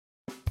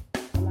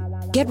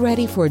Get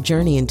ready for a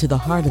journey into the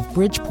heart of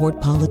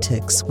Bridgeport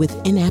politics with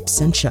In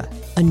Absentia,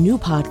 a new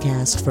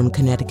podcast from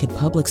Connecticut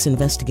Public's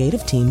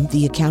investigative team,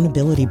 The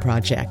Accountability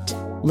Project.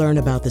 Learn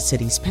about the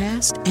city's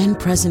past and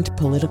present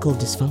political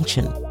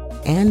dysfunction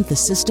and the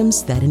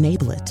systems that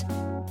enable it.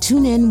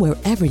 Tune in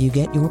wherever you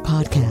get your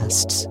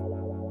podcasts.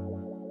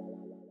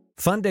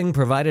 Funding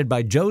provided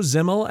by Joe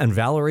Zimmel and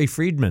Valerie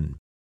Friedman.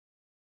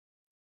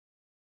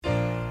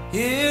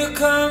 Here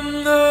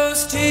come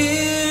those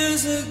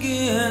tears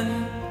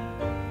again,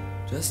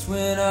 just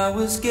when I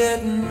was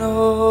getting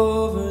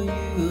over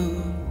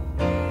you,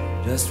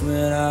 just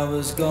when I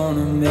was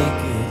gonna make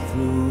it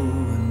through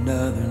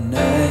another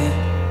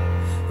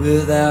night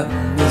without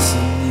missing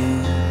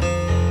you,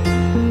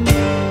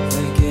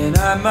 thinking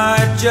I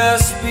might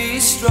just be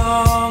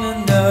strong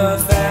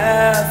enough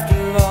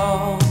after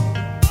all.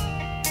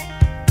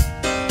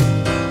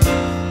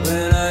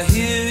 When I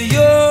hear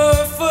your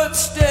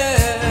footsteps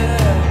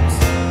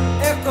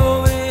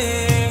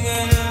echoing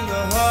in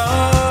the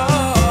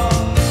hall,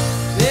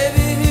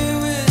 baby, here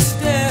we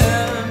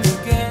stand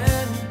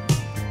again.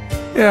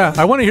 Yeah,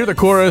 I want to hear the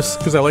chorus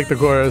because I like the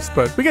chorus,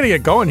 but we got to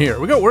get going here.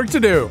 We got work to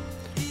do.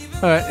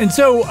 And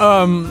so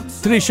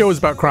today's show is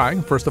about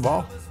crying, first of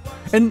all.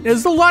 And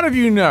as a lot of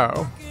you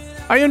know,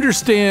 I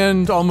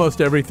understand almost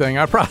everything.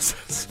 I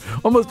process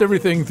almost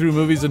everything through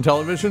movies and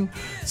television.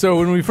 So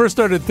when we first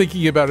started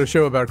thinking about a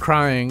show about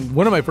crying,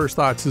 one of my first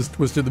thoughts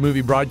was to the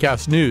movie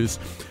Broadcast News,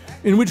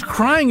 in which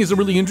crying is a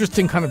really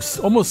interesting kind of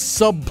almost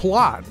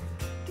subplot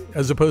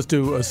as opposed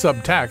to a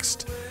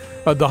subtext.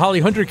 The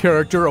Holly Hunter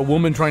character, a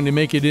woman trying to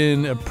make it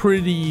in a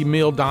pretty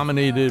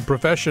male-dominated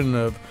profession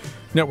of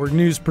network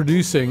news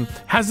producing,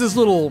 has this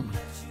little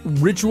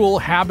ritual,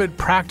 habit,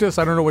 practice,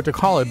 I don't know what to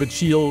call it, but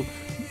she'll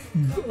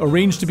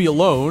arrange to be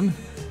alone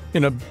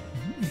in a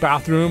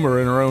bathroom or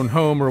in her own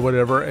home or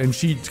whatever, and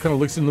she kind of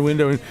looks in the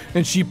window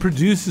and she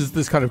produces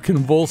this kind of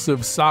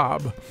convulsive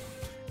sob.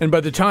 And by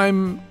the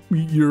time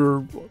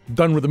you're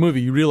done with the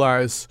movie, you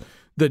realize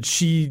that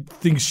she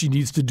thinks she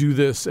needs to do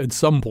this at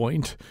some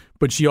point,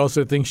 but she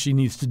also thinks she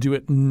needs to do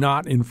it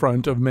not in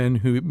front of men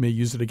who may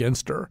use it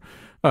against her.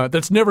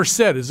 That's never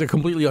said. It's a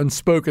completely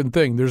unspoken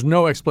thing. There's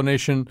no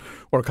explanation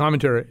or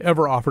commentary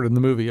ever offered in the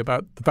movie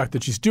about the fact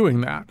that she's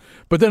doing that.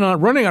 But then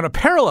running on a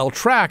parallel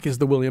track is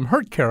the William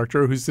Hurt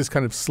character, who's this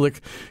kind of slick,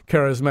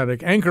 charismatic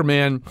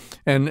anchorman.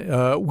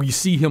 And we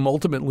see him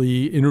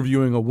ultimately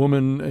interviewing a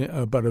woman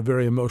about a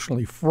very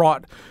emotionally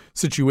fraught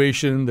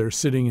situation. They're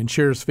sitting in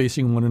chairs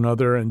facing one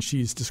another, and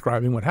she's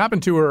describing what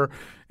happened to her.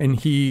 And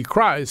he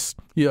cries.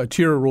 A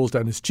tear rolls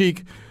down his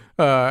cheek.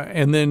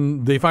 And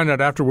then they find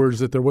out afterwards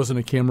that there wasn't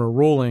a camera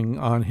rolling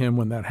on him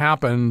when that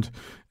happened.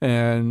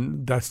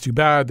 And that's too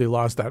bad. They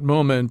lost that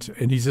moment.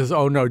 And he says,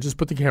 oh, no, just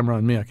put the camera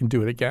on me. I can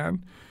do it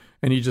again.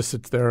 And he just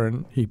sits there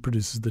and he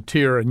produces the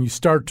tear. And you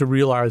start to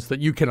realize that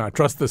you cannot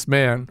trust this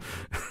man.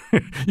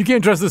 You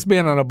can't trust this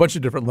man on a bunch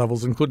of different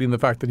levels, including the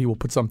fact that he will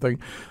put something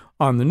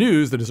on the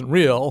news that isn't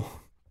real.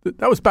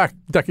 That was back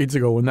decades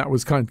ago when that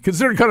was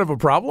considered kind of a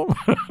problem.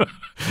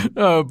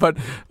 But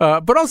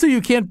also you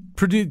can't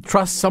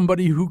trust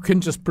somebody who can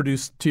just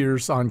produce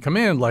tears on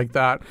command like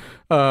that.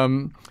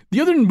 The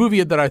other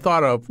movie that I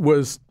thought of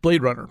was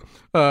Blade Runner.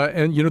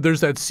 And,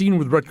 there's that scene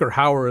with Rutger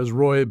Hauer as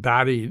Roy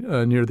Batty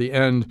near the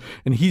end,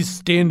 and he's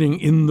standing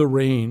in the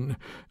rain.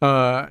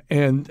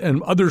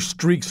 And other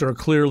streaks are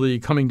clearly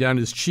coming down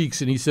his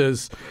cheeks. And he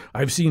says,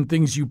 I've seen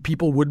things you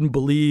people wouldn't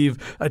believe.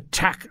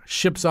 Attack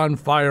ships on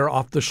fire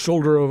off the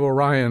shoulder of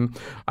Orion.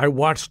 I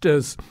watched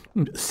as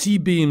sea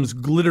beams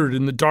glittered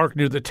in the dark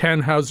near the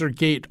Tannhauser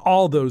Gate.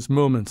 All those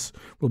moments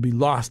will be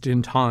lost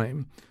in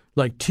time,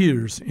 like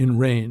tears in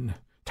rain.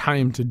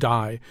 Time to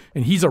die.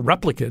 And he's a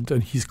replicant,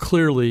 and he's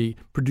clearly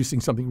producing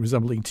something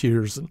resembling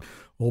tears. And a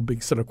whole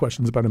big set of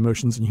questions about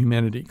emotions and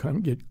humanity kind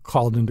of get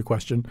called into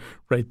question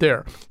right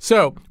there.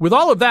 So with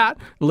all of that,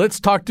 let's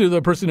talk to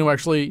the person who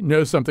actually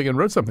knows something and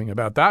wrote something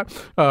about that.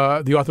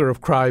 The author of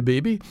Cry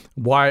Baby,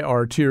 Why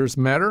Our Tears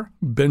Matter.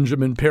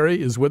 Benjamin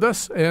Perry is with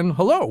us. And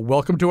hello,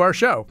 welcome to our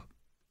show.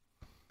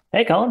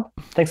 Hey, Colin.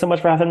 Thanks so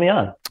much for having me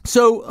on.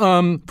 So,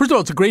 first of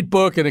all, it's a great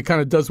book, and it kind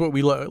of does what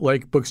we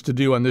like books to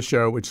do on this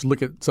show, which is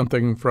look at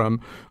something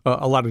from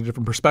a lot of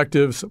different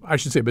perspectives. I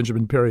should say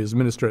Benjamin Perry is a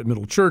minister at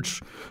Middle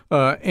Church.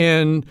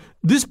 And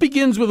this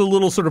begins with a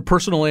little sort of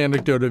personal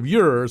anecdote of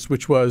yours,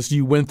 which was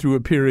you went through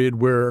a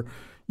period where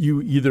you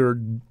either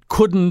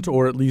couldn't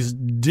or at least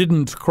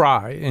didn't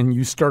cry, and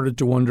you started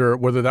to wonder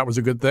whether that was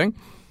a good thing.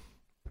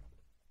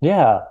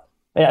 Yeah.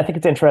 I think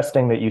it's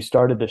interesting that you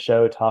started the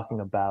show talking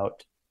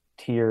about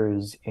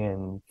tears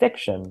in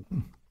fiction,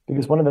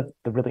 because one of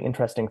the really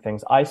interesting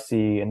things I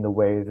see in the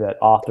way that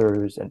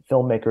authors and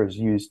filmmakers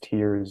use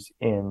tears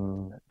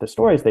in the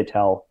stories they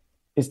tell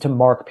is to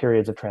mark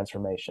periods of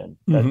transformation.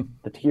 That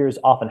the tears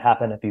often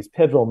happen at these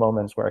pivotal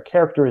moments where a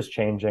character is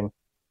changing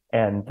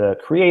and the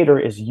creator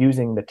is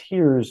using the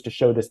tears to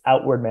show this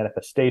outward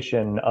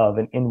manifestation of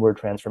an inward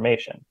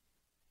transformation.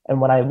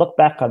 And when I look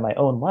back on my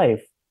own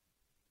life,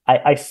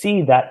 I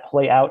see that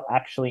play out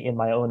actually in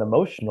my own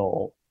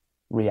emotional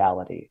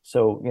reality.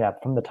 So,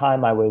 from the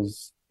time I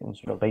was in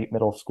sort of late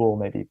middle school,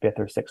 maybe fifth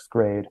or sixth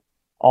grade,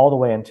 all the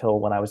way until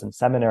when I was in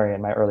seminary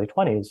in my early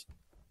 20s,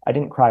 I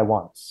didn't cry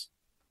once.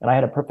 And I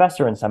had a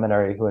professor in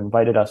seminary who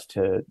invited us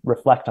to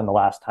reflect on the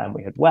last time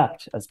we had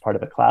wept as part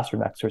of a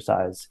classroom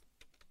exercise.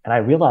 And I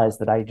realized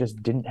that I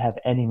just didn't have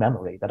any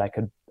memory that I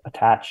could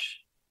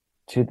attach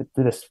to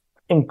this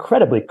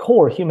incredibly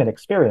core human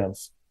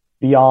experience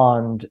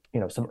beyond,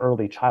 some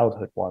early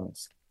childhood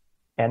ones.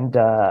 And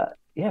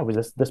it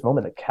was this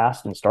moment that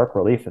cast in stark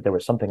relief that there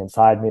was something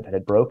inside me that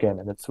had broken.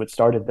 And so it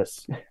started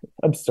this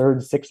absurd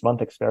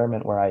 6-month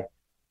experiment where I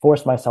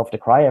forced myself to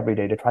cry every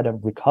day to try to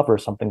recover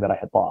something that I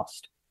had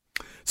lost.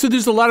 So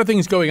there's a lot of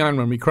things going on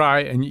when we cry,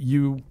 and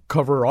you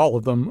cover all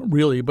of them,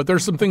 really. But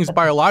there's some things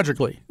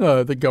biologically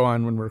that go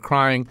on when we're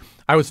crying.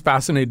 I was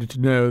fascinated to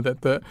know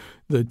that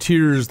the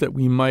tears that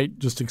we might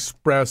just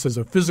express as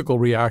a physical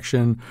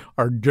reaction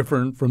are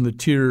different from the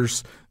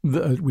tears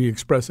that we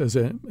express as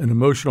an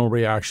emotional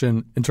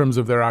reaction in terms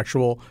of their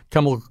actual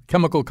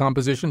chemical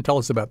composition. Tell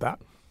us about that.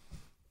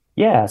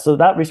 Yeah, so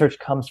that research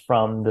comes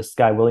from this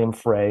guy, William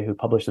Frey, who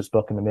published this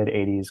book in the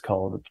mid-'80s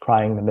called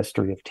Crying: The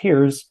Mystery of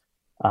Tears.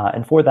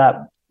 And for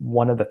that,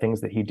 one of the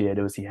things that he did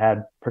was he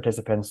had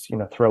participants,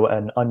 throw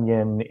an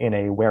onion in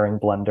a Waring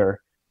blender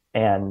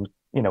and,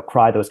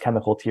 cry those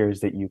chemical tears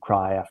that you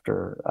cry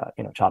after,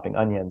 chopping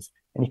onions.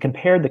 And he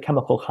compared the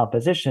chemical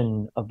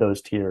composition of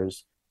those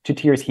tears to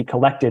tears he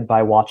collected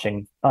by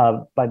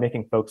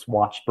making folks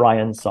watch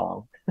Brian's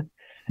song.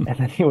 And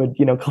then he would,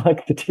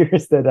 collect the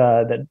tears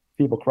that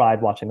people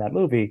cried watching that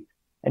movie.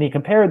 And he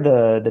compared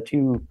the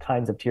two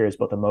kinds of tears,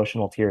 both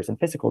emotional tears and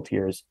physical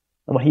tears.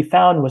 And what he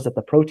found was that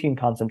the protein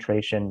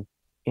concentration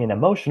in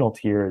emotional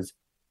tears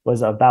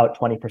was about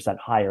 20%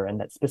 higher, and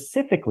that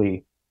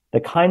specifically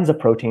the kinds of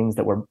proteins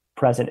that were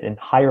present in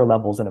higher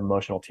levels in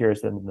emotional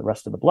tears than the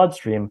rest of the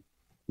bloodstream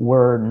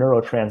were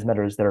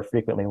neurotransmitters that are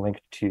frequently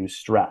linked to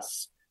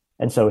stress.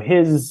 And so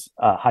his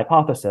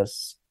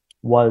hypothesis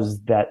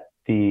was that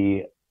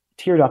the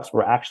tear ducts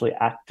were actually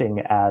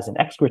acting as an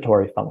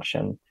excretory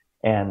function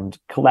and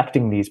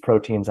collecting these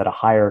proteins at a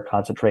higher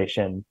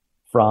concentration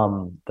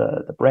from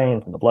the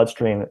brain, from the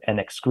bloodstream, and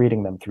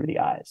excreting them through the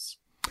eyes.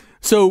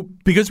 So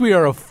because we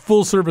are a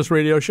full-service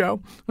radio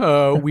show,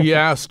 we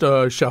asked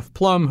Chef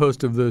Plum,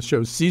 host of the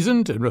show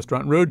Seasoned and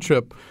Restaurant Road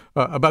Trip,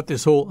 about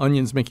this whole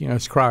onions making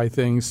us cry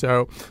thing.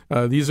 So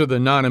these are the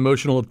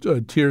non-emotional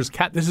tears.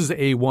 Kat, this is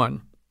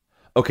A1.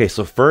 Okay,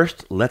 so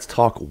first, let's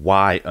talk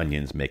why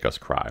onions make us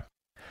cry.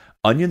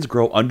 Onions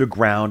grow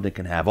underground and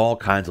can have all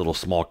kinds of little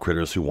small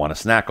critters who want to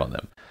snack on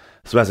them.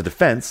 So as a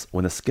defense,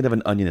 when the skin of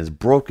an onion is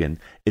broken,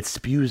 it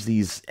spews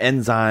these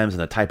enzymes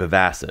and a type of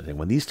acid. And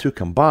when these two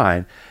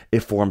combine,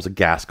 it forms a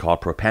gas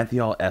called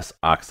propantheol S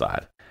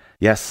oxide.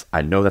 Yes,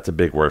 I know that's a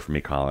big word for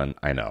me, Colin.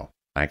 I know.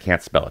 I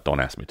can't spell it.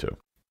 Don't ask me to.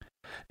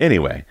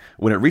 Anyway,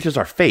 when it reaches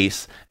our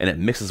face and it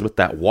mixes with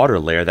that water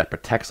layer that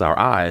protects our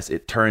eyes,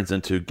 it turns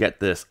into, get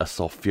this, a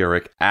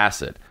sulfuric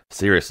acid.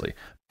 Seriously,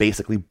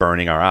 basically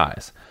burning our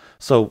eyes.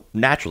 So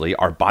naturally,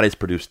 our bodies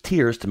produce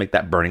tears to make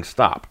that burning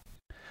stop.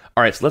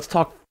 All right, so let's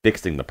talk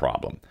fixing the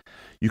problem.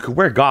 You could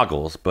wear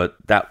goggles, but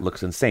that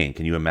looks insane.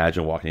 Can you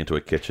imagine walking into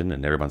a kitchen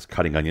and everyone's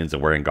cutting onions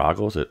and wearing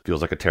goggles? It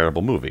feels like a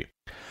terrible movie.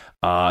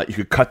 You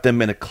could cut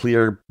them in a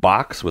clear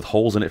box with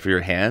holes in it for your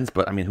hands,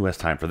 but who has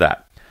time for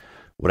that?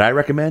 What I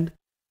recommend?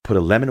 Put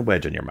a lemon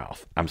wedge in your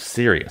mouth. I'm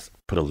serious.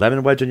 Put a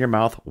lemon wedge in your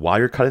mouth while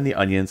you're cutting the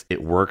onions.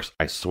 It works,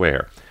 I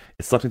swear.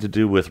 It's something to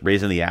do with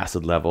raising the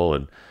acid level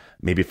and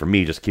maybe for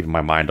me, just keeping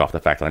my mind off the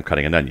fact that I'm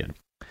cutting an onion.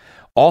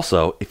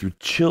 Also, if you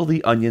chill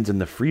the onions in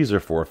the freezer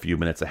for a few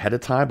minutes ahead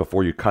of time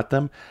before you cut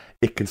them,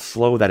 it can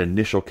slow that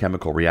initial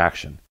chemical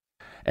reaction.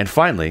 And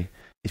finally,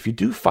 if you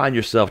do find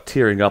yourself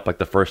tearing up like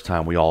the first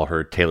time we all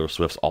heard Taylor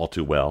Swift's All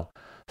Too Well,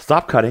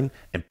 stop cutting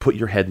and put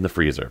your head in the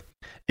freezer.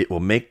 It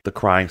will make the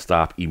crying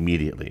stop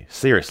immediately.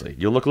 Seriously,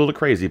 you'll look a little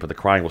crazy, but the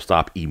crying will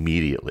stop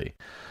immediately.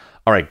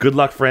 All right, good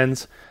luck,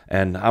 friends,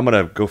 and I'm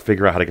going to go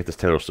figure out how to get this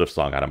Taylor Swift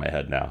song out of my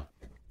head now.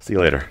 See you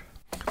later.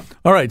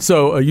 All right,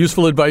 so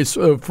useful advice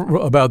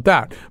about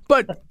that.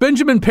 But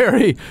Benjamin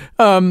Perry,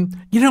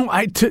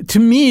 to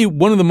me,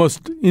 one of the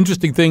most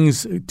interesting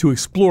things to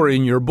explore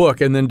in your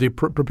book and then to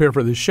prepare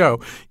for this show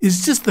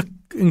is just the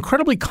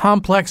incredibly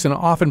complex and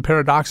often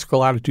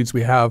paradoxical attitudes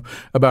we have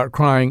about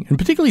crying, and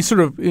particularly sort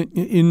of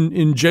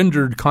in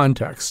gendered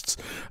contexts.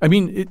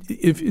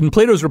 If in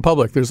Plato's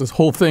Republic, there's this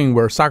whole thing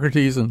where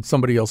Socrates and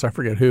somebody else, I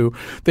forget who,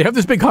 they have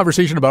this big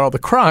conversation about all the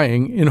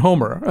crying in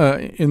Homer,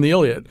 in the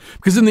Iliad.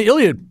 Because in the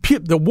Iliad,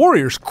 the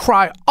warriors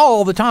cry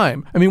all the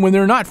time. When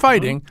they're not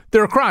fighting,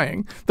 they're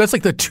crying. That's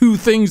like the two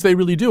things they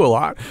really do a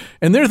lot.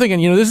 And they're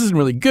thinking, this isn't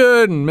really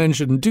good, and men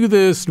shouldn't do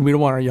this, and we don't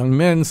want our young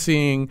men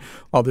seeing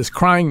all this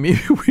crying. Maybe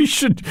we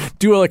should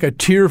do a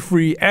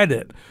tear-free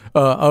edit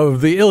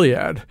of the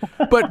Iliad.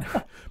 But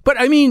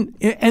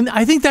and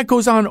I think that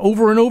goes on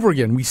over and over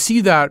again. We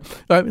see that.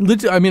 I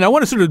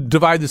want to sort of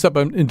divide this up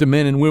into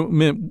men and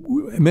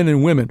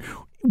women.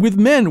 With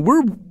men,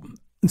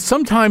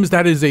 sometimes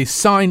that is a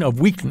sign of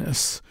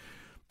weakness,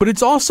 but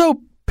it's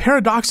also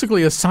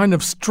paradoxically a sign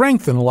of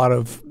strength in a lot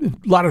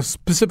of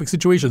specific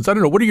situations. I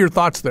don't know. What are your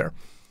thoughts there?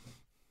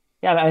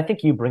 Yeah, I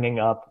think you bringing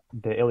up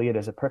the Iliad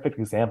is a perfect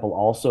example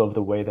also of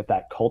the way that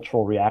that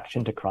cultural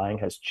reaction to crying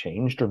has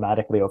changed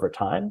dramatically over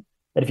time.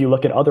 That if you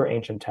look at other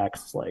ancient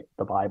texts like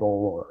the Bible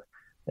or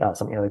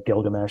something like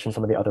Gilgamesh and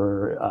some of the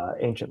other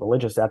ancient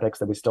religious epics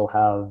that we still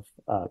have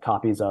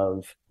copies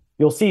of,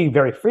 you'll see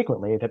very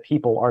frequently that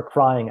people are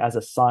crying as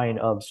a sign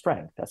of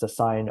strength, as a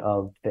sign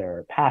of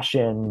their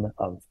passion,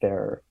 of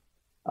their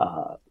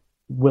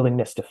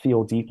willingness to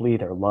feel deeply,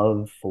 their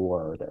love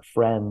for their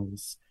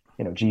friends.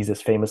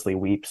 Jesus famously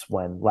weeps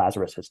when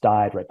Lazarus has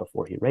died right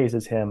before he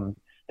raises him.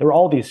 There are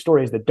all these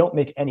stories that don't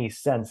make any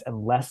sense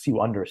unless you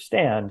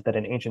understand that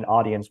an ancient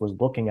audience was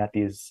looking at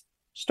these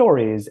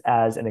stories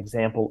as an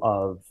example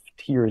of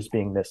tears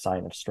being this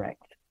sign of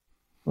strength.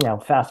 Now,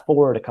 fast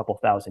forward a couple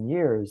thousand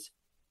years,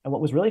 and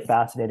what was really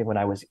fascinating when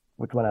I was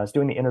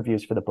doing the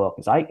interviews for the book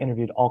is I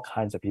interviewed all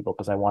kinds of people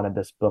because I wanted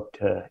this book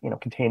to,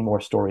 contain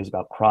more stories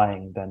about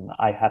crying than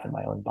I have in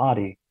my own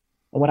body.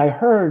 And what I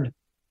heard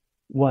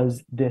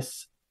was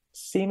this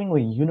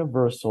seemingly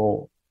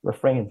universal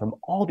refrain from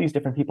all these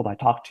different people I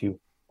talked to,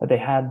 that they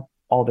had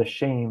all the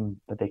shame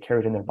that they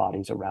carried in their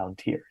bodies around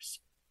tears.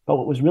 But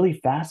what was really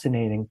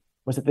fascinating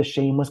was that the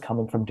shame was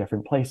coming from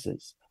different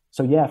places.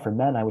 So yeah, for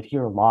men, I would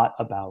hear a lot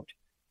about,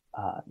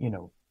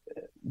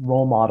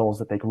 role models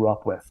that they grew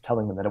up with,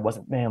 telling them that it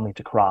wasn't manly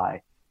to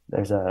cry.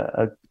 There's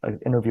an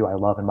interview I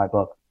love in my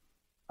book.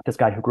 This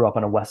guy who grew up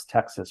on a West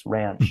Texas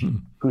ranch,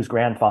 whose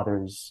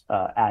grandfather's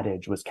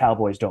adage was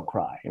 "Cowboys don't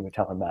cry." He would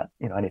tell him that,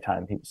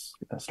 anytime he was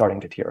starting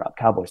to tear up,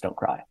 "Cowboys don't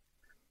cry."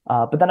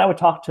 But then I would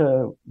talk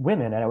to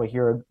women, and I would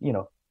hear,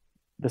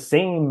 the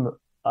same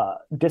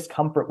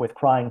discomfort with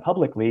crying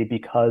publicly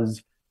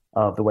because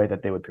of the way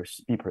that they would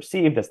be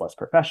perceived as less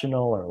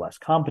professional or less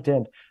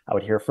competent. I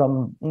would hear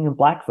from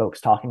Black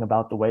folks talking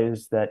about the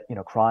ways that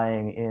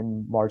crying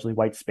in largely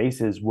white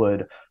spaces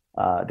would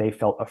they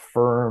felt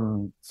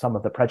affirm some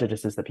of the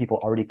prejudices that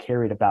people already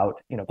carried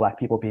about Black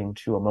people being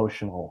too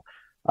emotional.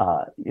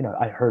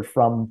 I heard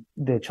from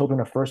the children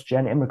of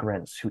first-gen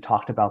immigrants who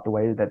talked about the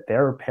way that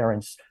their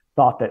parents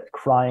thought that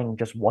crying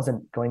just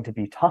wasn't going to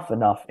be tough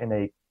enough in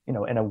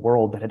a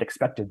world that had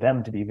expected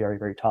them to be very,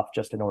 very tough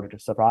just in order to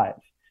survive.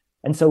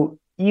 And so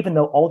even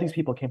though all these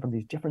people came from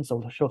these different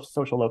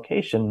social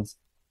locations,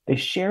 they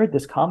shared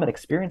this common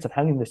experience of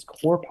having this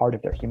core part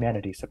of their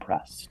humanity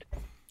suppressed.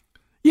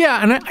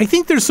 Yeah, and I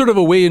think there's sort of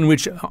a way in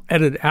which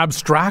at an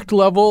abstract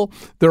level,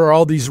 there are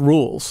all these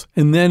rules.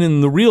 And then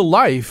in the real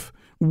life,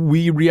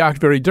 we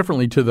react very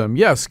differently to them.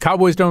 Yes,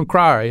 cowboys don't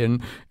cry,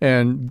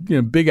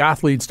 and big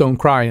athletes don't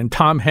cry. And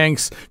Tom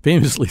Hanks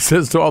famously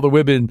says to all the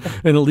women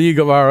in A League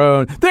of Our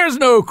Own, "There's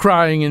no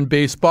crying in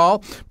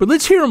baseball." But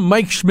let's hear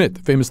Mike Schmidt,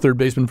 the famous third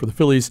baseman for the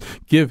Phillies,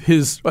 give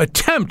his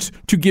attempt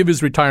to give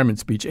his retirement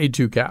speech.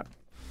 A2 Cat.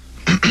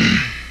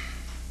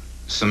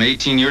 Some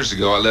 18 years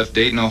ago, I left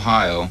Dayton,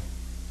 Ohio,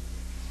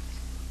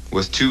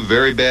 with two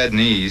very bad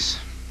knees.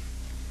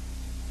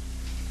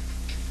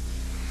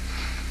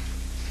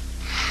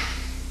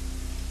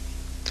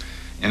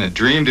 And a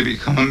dream to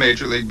become a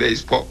Major League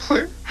Baseball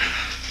player.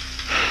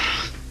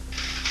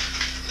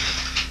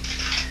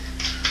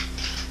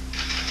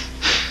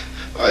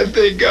 I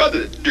thank God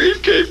that the dream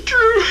came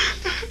true.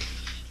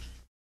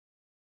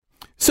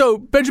 So,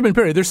 Benjamin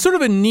Perry, there's sort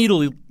of a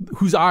needle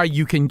whose eye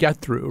you can get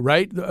through,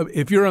 right?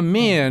 If you're a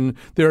man,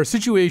 there are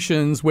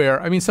situations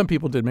where, some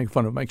people did make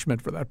fun of Mike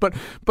Schmidt for that. But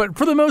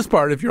for the most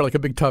part, if you're like a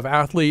big, tough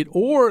athlete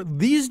or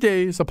these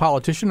days a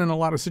politician in a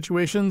lot of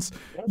situations,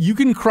 you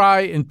can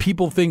cry and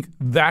people think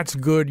that's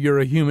good. You're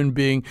a human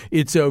being.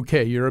 It's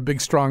okay. You're a big,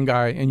 strong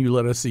guy and you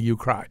let us see you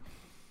cry.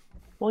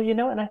 Well,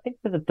 and I think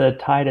that the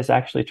tide is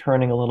actually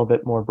turning a little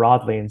bit more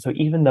broadly. And so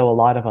even though a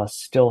lot of us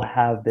still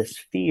have this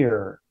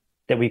fear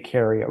that we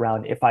carry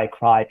around, if I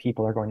cry,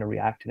 people are going to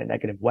react in a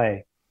negative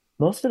way.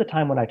 Most of the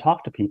time when I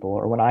talk to people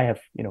or when I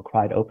have,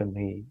 cried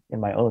openly in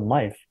my own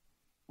life,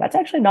 that's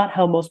actually not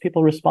how most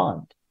people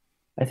respond.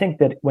 I think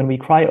that when we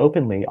cry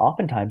openly,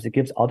 oftentimes it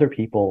gives other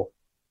people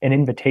an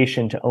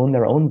invitation to own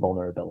their own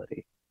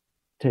vulnerability,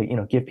 to,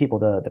 give people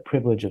the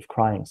privilege of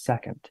crying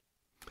second.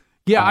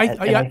 Yeah,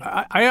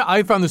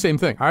 I found the same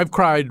thing. I've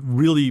cried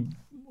really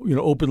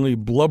openly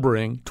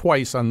blubbering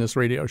twice on this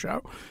radio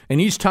show.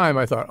 And each time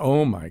I thought,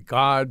 oh my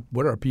God,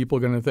 what are people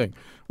going to think?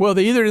 Well,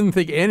 they either didn't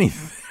think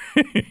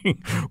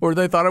anything or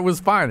they thought it was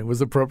fine. It was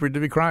appropriate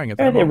to be crying at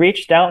that moment. They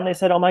reached out and they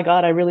said, oh my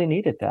God, I really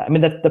needed that.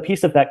 The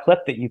piece of that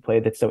clip that you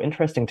played that's so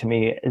interesting to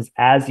me is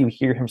as you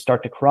hear him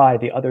start to cry,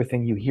 the other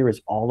thing you hear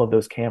is all of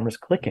those cameras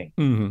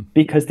clicking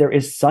because there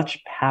is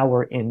such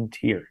power in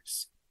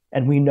tears.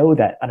 And we know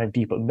that on a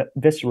deep,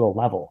 visceral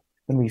level.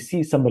 When we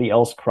see somebody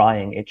else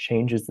crying, it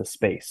changes the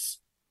space.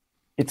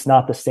 It's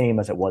not the same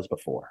as it was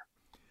before.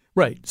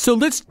 Right. So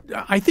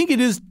I think it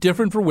is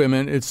different for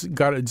women. It's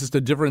got just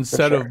a different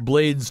set of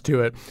blades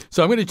to it.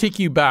 So I'm going to take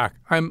you back.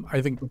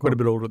 I think quite a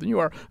bit older than you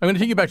are. I'm going to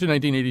take you back to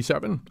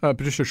 1987.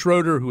 Patricia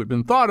Schroeder, who had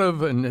been thought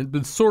of and had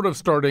been sort of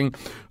starting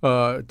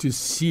to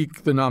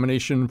seek the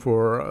nomination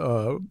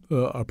for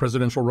a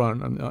presidential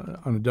run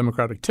on a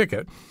Democratic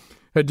ticket,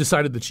 had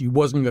decided that she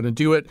wasn't going to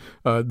do it.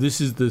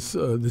 This is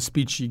the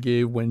speech she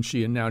gave when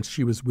she announced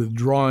she was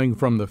withdrawing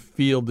from the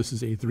field. This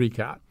is A3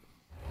 Cat.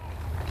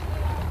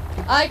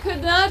 I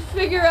could not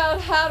figure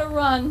out how to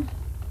run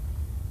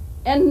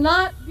and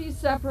not be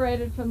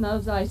separated from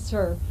those I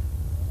serve.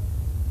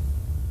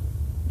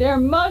 There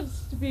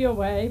must be a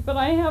way, but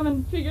I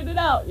haven't figured it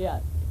out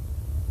yet.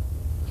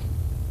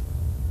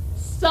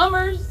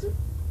 Summer's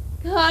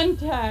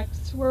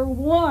contacts were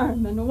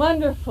warm and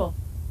wonderful.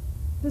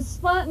 The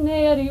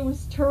spontaneity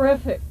was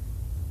terrific.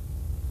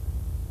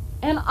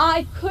 And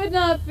I could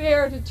not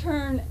bear to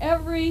turn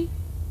every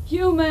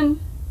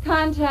human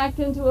contact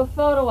into a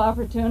photo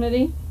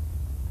opportunity.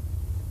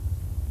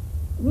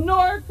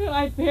 Nor could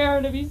I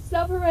bear to be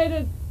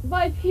separated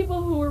by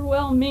people who were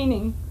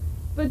well-meaning,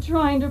 but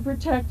trying to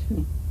protect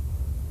me.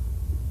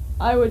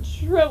 I would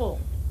shrivel.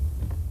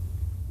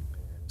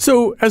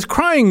 So as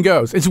crying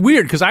goes, it's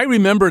weird because I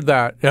remembered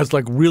that as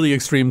like really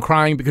extreme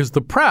crying because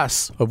the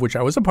press, of which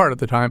I was a part at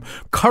the time,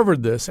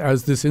 covered this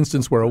as this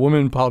instance where a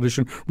woman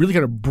politician really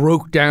kind of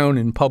broke down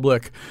in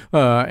public.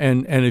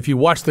 And if you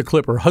watch the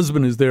clip, her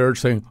husband is there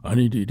saying, "I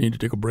need to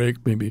take a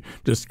break, maybe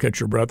just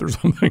catch your breath or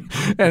something."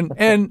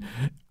 And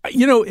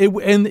you know,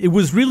 it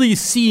was really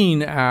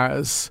seen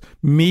as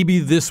maybe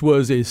this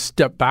was a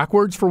step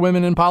backwards for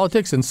women in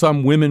politics, and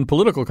some women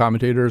political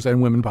commentators and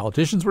women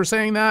politicians were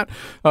saying that.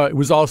 It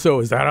was also,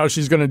 is that how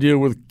she's going to deal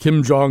with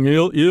Kim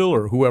Jong-il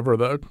or whoever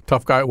the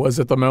tough guy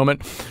was at the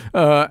moment?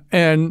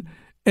 And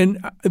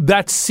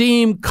that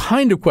same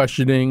kind of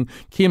questioning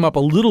came up a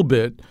little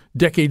bit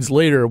decades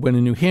later when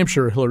in New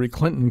Hampshire, Hillary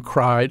Clinton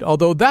cried,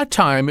 although that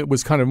time it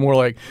was kind of more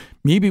like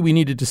maybe we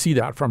needed to see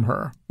that from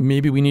her.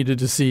 Maybe we needed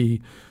to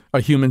see a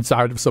human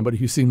side of somebody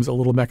who seems a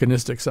little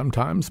mechanistic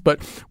sometimes.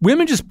 But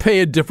women just pay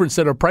a different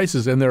set of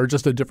prices, and there are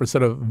just a different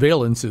set of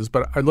valences.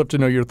 But I'd love to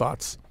know your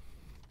thoughts.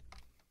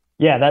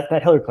 Yeah,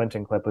 that Hillary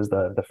Clinton clip was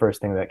the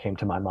first thing that came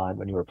to my mind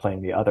when you were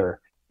playing the other.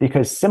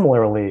 Because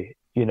similarly,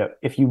 you know,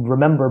 if you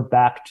remember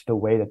back to the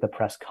way that the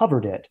press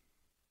covered it,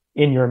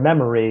 in your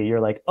memory, you're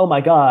like, oh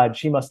my God,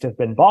 she must have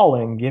been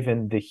bawling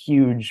given the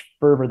huge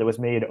fervor that was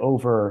made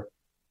over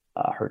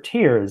her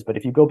tears. But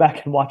if you go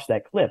back and watch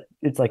that clip,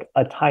 it's like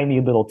a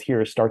tiny little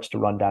tear starts to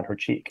run down her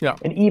cheek. Yeah.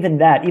 And even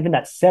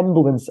that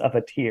semblance of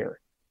a tear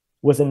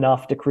was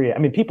enough to create, I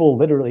mean, people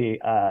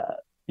literally, I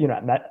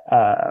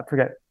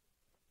forget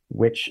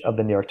which of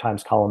the New York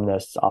Times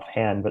columnists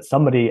offhand, but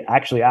somebody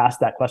actually asked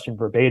that question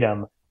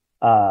verbatim.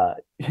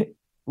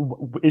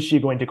 Is she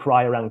going to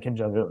cry around Kim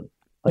Jong-un?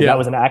 Like that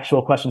was an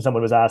actual question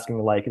someone was asking,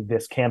 like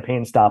this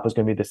campaign stop was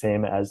going to be the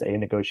same as a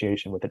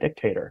negotiation with a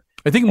dictator.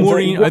 I think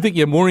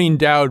Maureen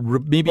Dowd,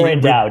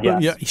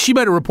 yes. Yeah, she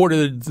might have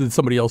reported that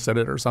somebody else said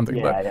it or something.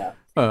 Yeah.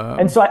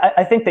 And so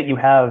I think that you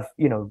have,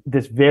 you know,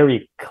 this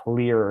very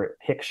clear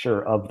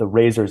picture of the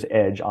razor's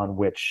edge on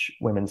which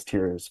women's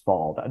tears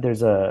fall. I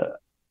did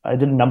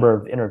a number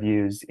of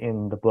interviews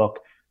in the book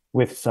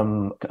with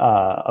some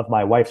of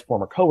my wife's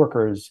former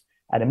coworkers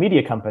at a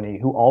media company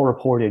who all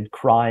reported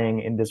crying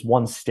in this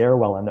one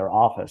stairwell in their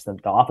office. And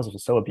the office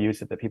was so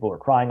abusive that people were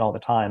crying all the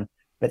time,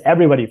 that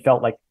everybody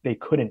felt like they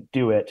couldn't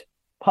do it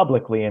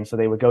publicly. And so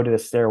they would go to the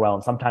stairwell,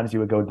 and sometimes you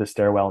would go to the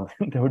stairwell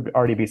and there would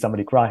already be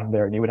somebody crying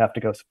there and you would have to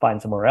go find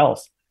somewhere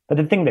else. But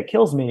the thing that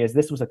kills me is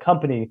this was a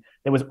company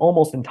that was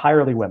almost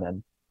entirely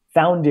women,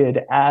 founded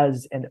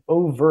as an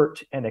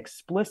overt and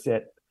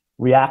explicit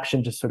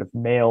reaction to sort of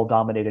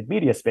male-dominated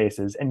media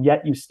spaces. And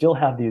yet you still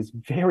have these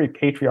very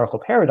patriarchal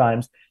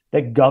paradigms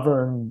that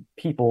govern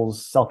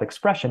people's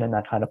self-expression in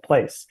that kind of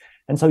place.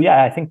 And so,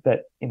 yeah, I think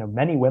that, you know,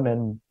 many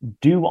women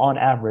do on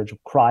average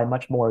cry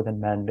much more than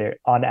men.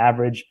 On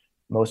average,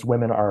 most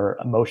women are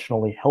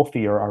emotionally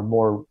healthier, are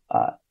more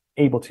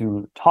able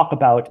to talk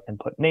about and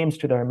put names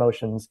to their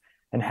emotions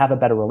and have a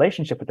better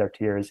relationship with their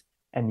tears.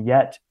 And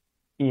yet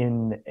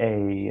in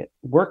a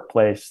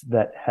workplace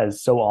that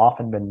has so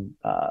often been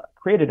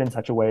created in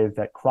such a way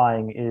that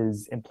crying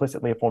is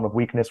implicitly a form of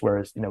weakness,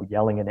 whereas, you know,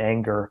 yelling in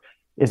anger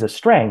is a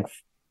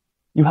strength,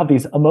 you have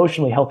these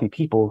emotionally healthy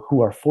people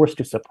who are forced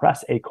to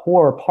suppress a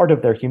core part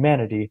of their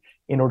humanity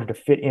in order to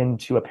fit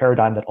into a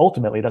paradigm that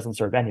ultimately doesn't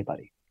serve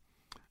anybody.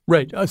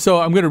 Right.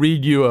 So I'm going to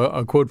read you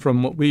a quote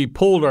from what we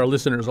polled our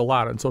listeners a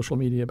lot on social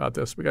media about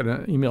this. We got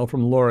an email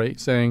from Lori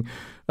saying,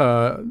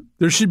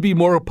 there should be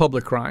more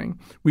public crying.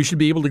 We should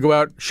be able to go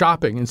out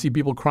shopping and see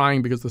people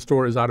crying because the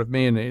store is out of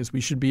mayonnaise.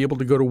 We should be able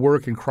to go to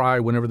work and cry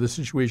whenever the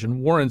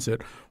situation warrants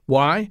it.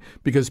 Why?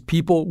 Because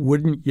people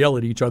wouldn't yell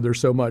at each other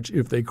so much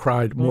if they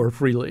cried more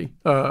freely.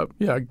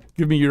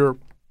 Give me your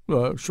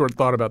short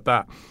thought about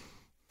that.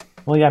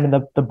 Well, yeah, I mean,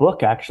 the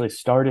book actually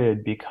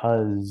started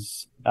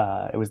because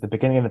it was the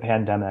beginning of the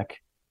pandemic,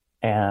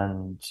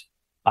 and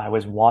I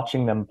was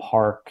watching them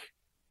park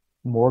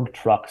morgue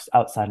trucks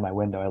outside my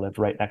window. I lived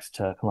right next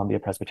to Columbia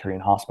Presbyterian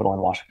Hospital in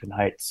Washington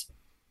Heights,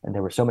 and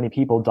there were so many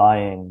people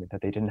dying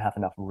that they didn't have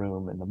enough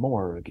room in the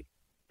morgue.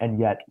 And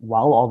yet,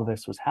 while all of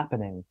this was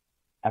happening,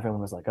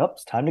 everyone was like, oh,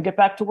 it's time to get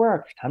back to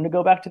work, time to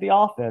go back to the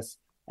office.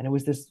 And it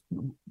was this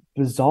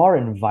bizarre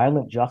and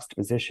violent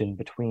juxtaposition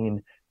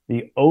between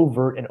the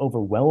overt and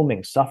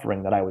overwhelming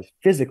suffering that I was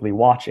physically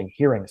watching,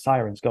 hearing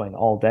sirens going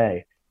all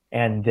day,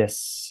 and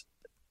this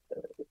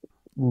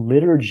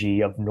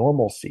liturgy of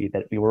normalcy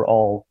that we were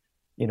all,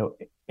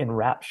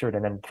 enraptured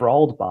and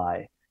enthralled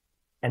by.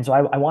 And so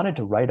I wanted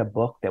to write a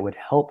book that would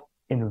help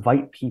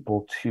invite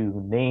people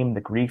to name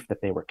the grief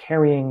that they were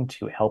carrying,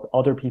 to help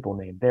other people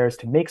name theirs,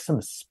 to make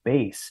some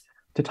space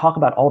to talk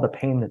about all the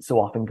pain that so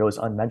often goes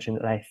unmentioned.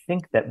 And I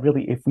think that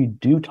really, if we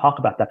do talk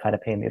about that kind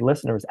of pain, the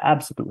listener is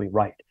absolutely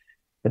right,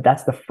 that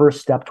that's the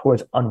first step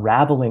towards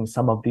unraveling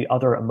some of the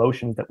other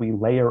emotions that we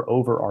layer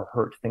over our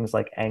hurt, things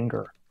like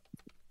anger,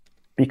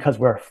 because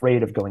we're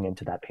afraid of going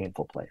into that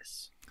painful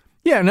place.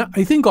 Yeah, and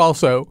I think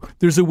also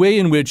there's a way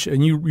in which,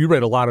 and you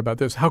read a lot about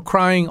this, how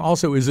crying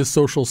also is a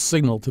social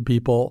signal to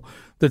people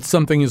that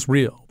something is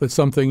real, that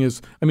something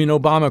is,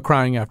 Obama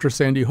crying after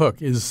Sandy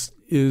Hook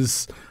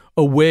is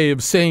a way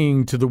of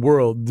saying to the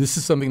world, this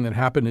is something that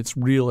happened, it's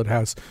real, it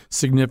has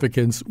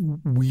significance,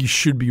 we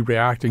should be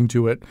reacting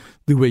to it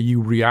the way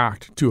you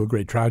react to a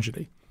great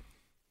tragedy.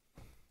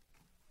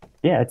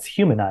 Yeah, it's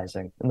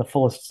humanizing in the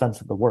fullest sense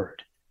of the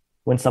word.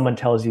 When someone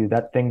tells you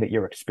that thing that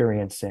you're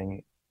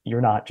experiencing,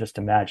 you're not just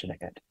imagining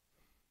it.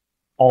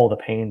 All the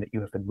pain that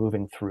you have been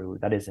moving through,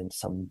 that isn't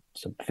some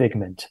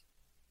figment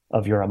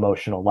of your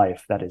emotional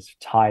life, that is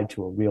tied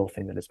to a real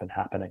thing that has been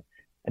happening.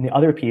 And the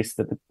other piece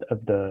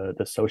of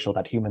the social,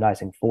 that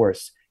humanizing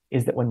force,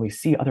 is that when we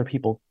see other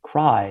people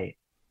cry,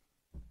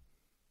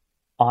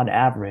 on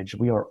average,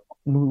 we are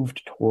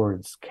moved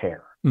towards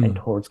care and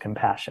towards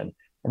compassion.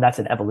 And that's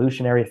an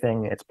evolutionary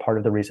thing. It's part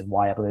of the reason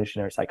why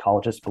evolutionary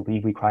psychologists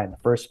believe we cry in the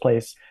first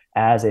place,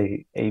 as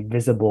a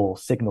visible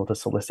signal to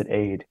solicit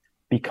aid,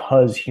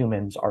 because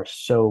humans are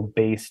so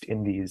based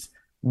in these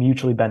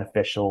mutually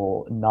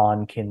beneficial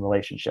non-kin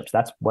relationships.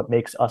 That's what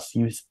makes us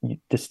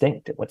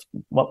distinct.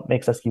 What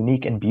makes us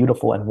unique and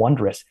beautiful and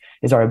wondrous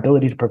is our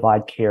ability to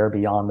provide care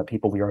beyond the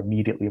people we are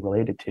immediately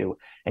related to.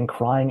 And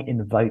crying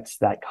invites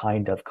that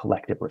kind of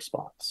collective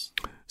response.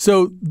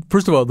 So,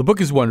 first of all, the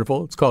book is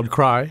wonderful. It's called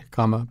Cry,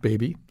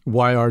 Baby,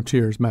 Why Our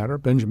Tears Matter.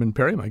 Benjamin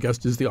Perry, my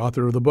guest, is the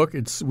author of the book.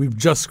 We've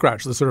just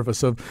scratched the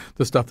surface of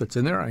the stuff that's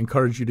in there. I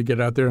encourage you to get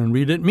out there and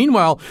read it.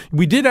 Meanwhile,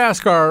 we did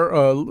ask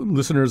our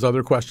listeners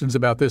other questions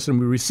about this,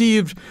 and we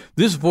received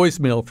this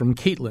voicemail from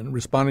Caitlin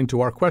responding to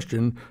our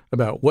question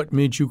about what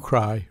made you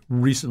cry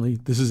recently.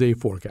 This is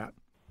A4CAT.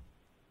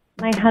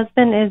 My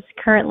husband is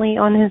currently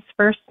on his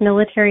first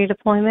military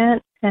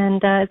deployment,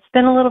 and it's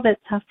been a little bit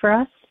tough for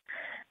us.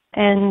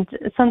 And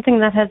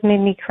something that has made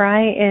me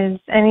cry is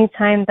any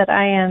time that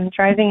I am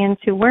driving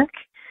into work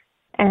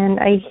and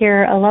I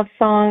hear a love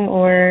song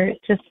or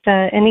just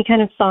any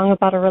kind of song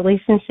about a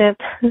relationship,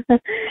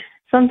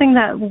 something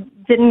that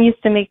didn't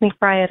used to make me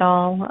cry at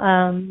all,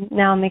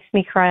 now makes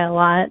me cry a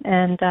lot.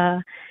 And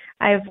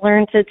I've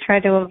learned to try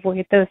to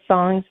avoid those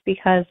songs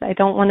because I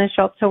don't want to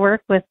show up to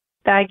work with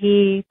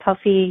baggy,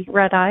 puffy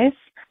red eyes.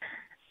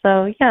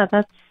 So yeah,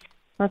 that's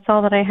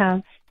all that I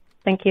have.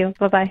 Thank you.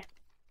 Bye-bye.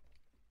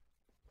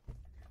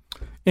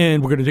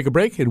 And we're going to take a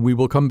break, and we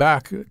will come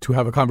back to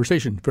have a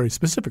conversation very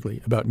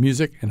specifically about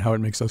music and how it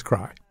makes us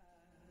cry.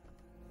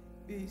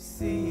 Be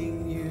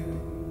seeing you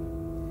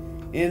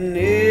in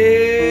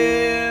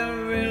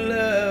every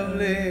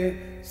lovely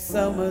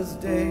summer's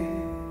day,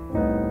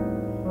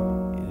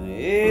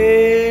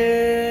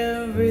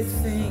 in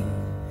everything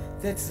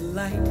that's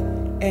light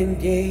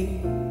and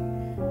gay.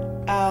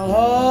 I'll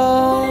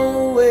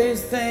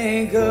always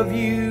think of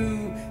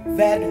you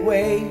that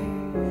way.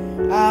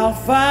 I'll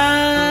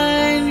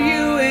find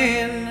you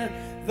in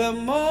the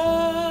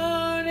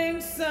morning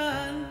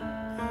sun,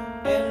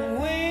 and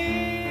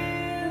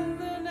when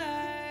the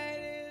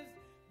night is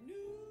new.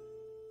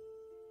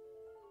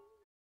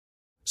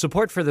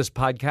 Support for this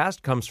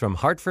podcast comes from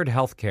Hartford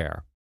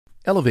Healthcare.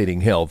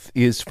 Elevating Health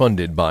is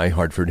funded by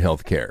Hartford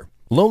Healthcare.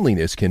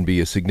 Loneliness can be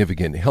a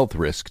significant health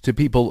risk to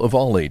people of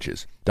all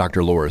ages.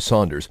 Dr. Laura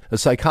Saunders, a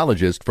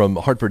psychologist from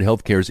Hartford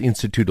Healthcare's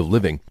Institute of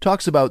Living,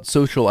 talks about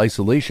social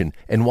isolation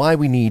and why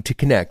we need to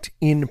connect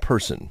in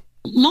person.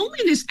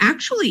 Loneliness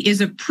actually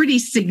is a pretty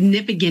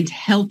significant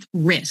health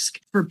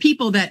risk for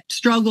people that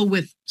struggle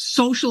with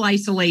social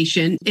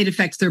isolation. It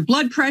affects their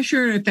blood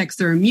pressure, it affects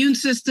their immune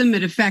system,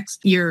 it affects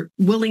your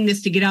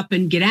willingness to get up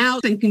and get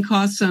out, and can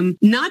cause some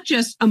not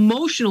just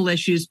emotional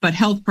issues, but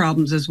health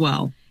problems as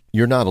well.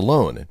 You're not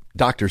alone.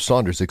 Dr.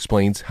 Saunders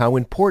explains how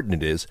important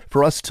it is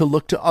for us to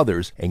look to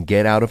others and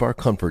get out of our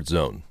comfort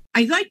zone.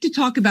 I like to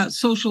talk about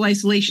social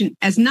isolation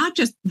as not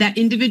just that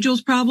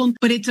individual's problem,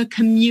 but it's a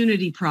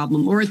community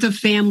problem or it's a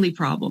family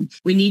problem.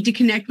 We need to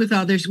connect with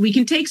others. We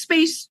can take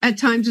space at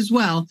times as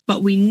well,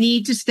 but we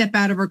need to step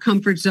out of our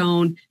comfort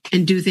zone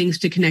and do things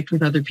to connect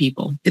with other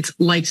people. It's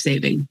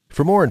life-saving.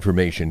 For more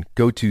information,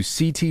 go to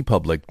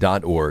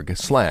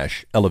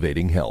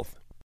ctpublic.org/elevatinghealth.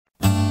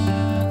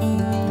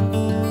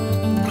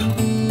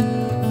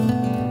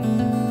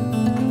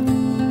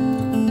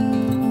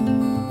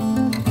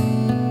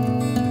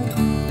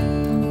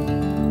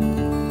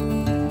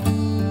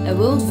 I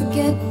won't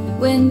forget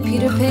When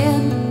Peter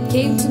Pan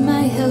came to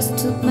my house,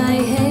 took my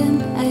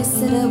hand, I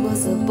said I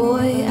was a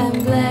boy,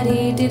 I'm glad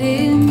he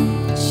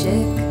didn't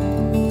check.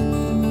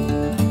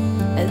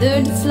 I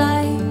learned to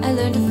fly, I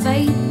learned to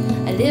fight,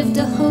 I lived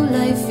a whole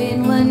life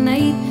in one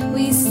night.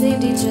 We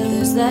saved each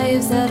other's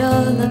lives out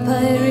on the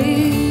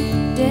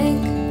pirate deck.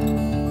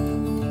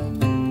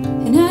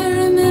 And I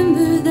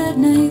remember that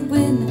night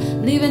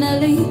when leaving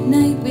a late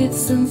night with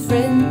some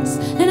friends,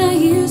 and I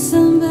hear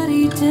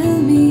somebody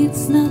tell me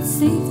it's not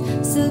safe,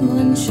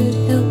 someone should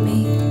help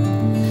me.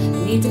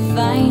 I need to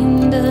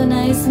find a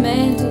nice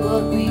man to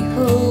walk me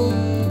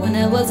home. When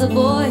I was a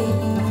boy,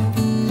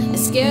 I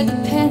scared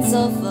the pants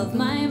off of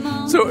my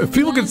mom. So if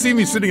people can see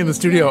me sitting in the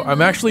studio,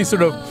 I'm actually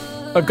sort of,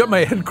 I've got my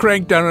head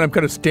cranked down and I'm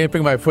kind of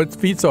stamping my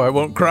feet so I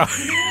won't cry.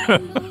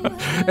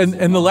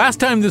 and the last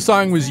time this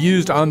song was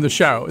used on the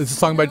show, it's a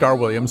song by Dar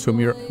Williams,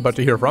 whom you're about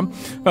to hear from.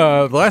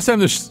 The last time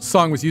this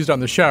song was used on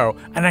the show,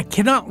 and I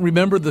cannot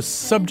remember the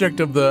subject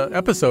of the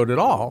episode at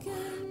all,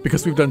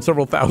 because we've done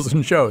several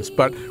thousand shows,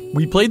 but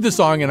we played the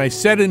song and I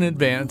said in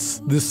advance,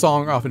 this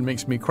song often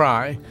makes me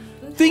cry,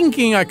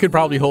 thinking I could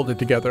probably hold it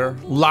together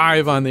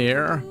live on the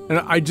air. And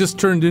I just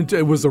turned into,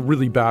 it was a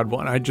really bad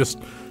one.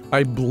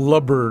 I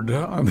blubbered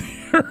on the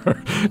air.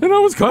 And I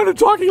was kind of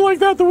talking like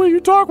that, the way you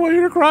talk while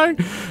you're crying.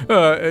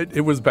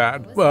 It was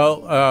bad.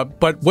 Well,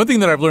 but one thing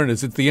that I've learned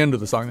is it's the end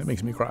of the song that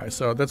makes me cry.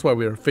 So that's why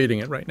we are fading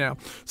it right now.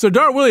 So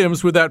Dar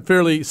Williams with that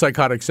fairly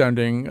psychotic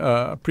sounding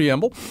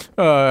preamble. First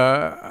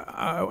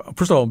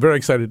of all, I'm very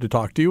excited to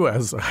talk to you,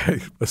 as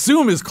I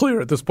assume is clear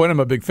at this point. I'm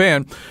a big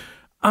fan.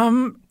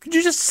 Could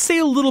you just say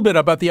a little bit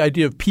about the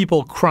idea of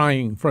people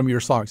crying from your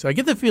songs? I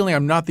get the feeling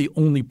I'm not the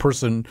only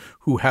person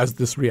who has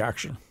this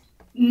reaction.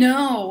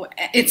 No,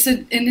 it's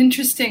an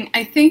interesting,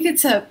 I think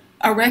it's a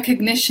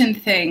recognition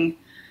thing.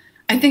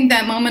 I think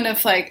that moment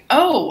of like,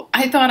 oh,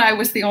 I thought I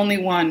was the only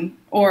one,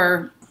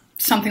 or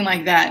something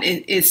like that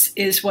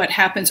is what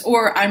happens.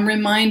 Or I'm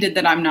reminded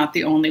that I'm not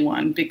the only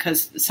one,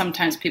 because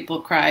sometimes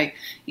people cry,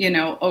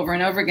 over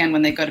and over again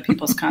when they go to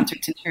people's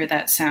concerts and hear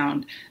that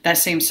sound, that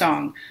same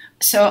song.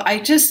 So I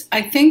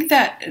think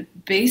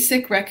that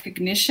basic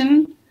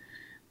recognition,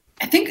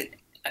 I think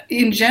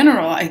in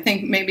general, I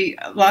think maybe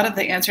a lot of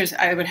the answers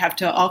I would have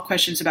to all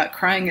questions about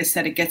crying is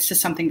that it gets to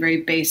something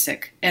very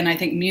basic. And I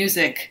think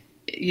music,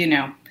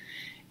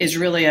 is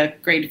really a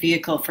great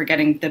vehicle for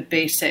getting the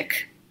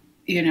basic,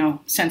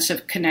 sense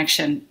of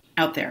connection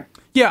out there.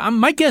 Yeah,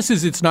 my guess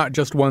is it's not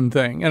just one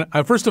thing.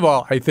 And first of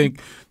all, I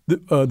think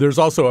there's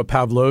also a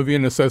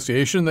Pavlovian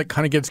association that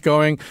kind of gets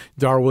going.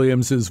 Dar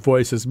Williams'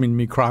 voice has made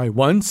me cry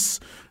once.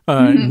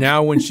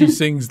 Now when she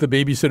sings The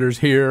Babysitter's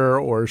Here,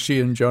 or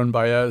she and Joan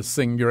Baez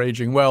sing You're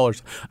Aging Well, or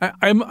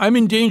I'm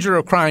in danger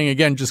of crying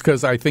again just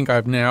because I think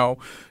I've now,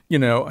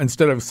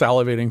 instead of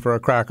salivating for a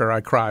cracker,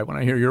 I cry when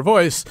I hear your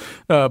voice.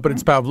 But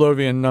it's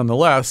Pavlovian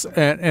nonetheless.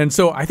 And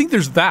so I think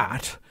there's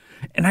that.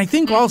 And I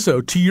think also,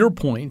 to your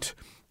point,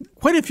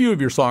 quite a few of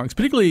your songs,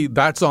 particularly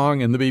that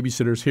song and The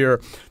Babysitter's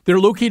Here, they're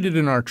located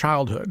in our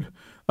childhood.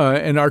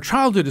 And our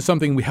childhood is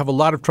something we have a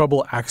lot of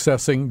trouble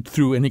accessing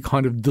through any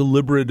kind of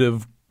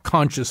deliberative,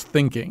 conscious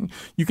thinking.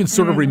 You can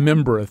sort of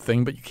remember a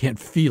thing, but you can't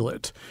feel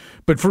it.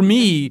 But for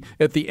me,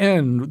 at the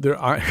end,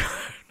 I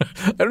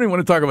don't even want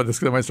to talk about this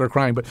because I might start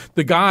crying, but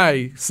the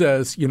guy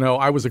says,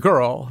 I was a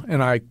girl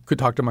and I could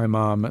talk to my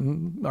mom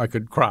and I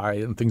could cry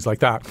and things like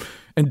that.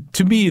 And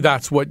to me,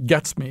 that's what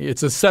gets me.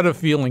 It's a set of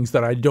feelings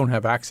that I don't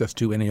have access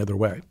to any other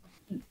way.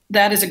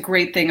 That is a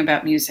great thing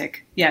about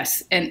music.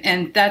 Yes.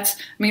 And that's,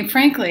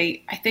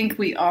 frankly, I think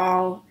we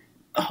all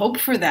hope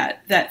for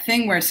that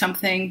thing where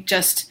something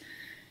just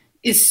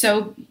is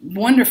so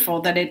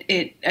wonderful that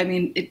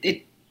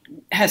it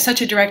has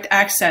such a direct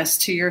access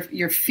to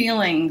your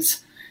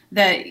feelings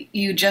that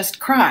you just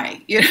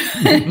cry.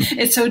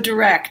 It's so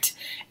direct.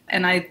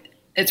 And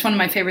it's one of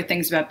my favorite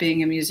things about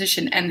being a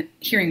musician and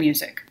hearing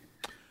music.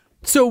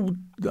 So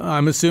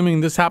I'm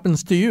assuming this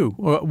happens to you.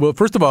 Well,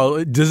 first of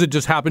all, does it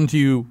just happen to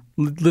you?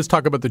 Let's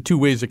talk about the two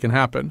ways it can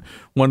happen.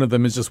 One of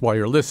them is just while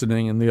you're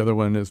listening, and the other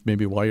one is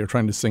maybe while you're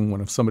trying to sing one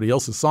of somebody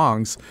else's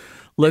songs.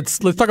 Let's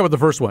talk about the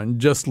first one.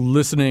 Just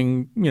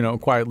listening,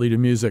 quietly to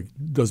music.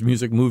 Does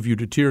music move you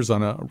to tears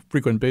on a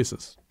frequent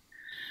basis?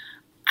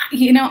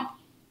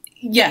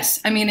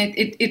 Yes.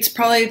 It's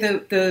probably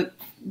the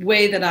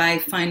way that I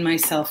find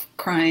myself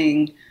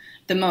crying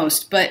the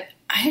most. But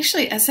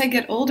actually, as I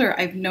get older,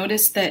 I've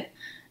noticed that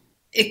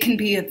it can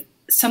be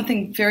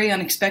something very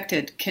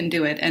unexpected can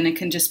do it. And it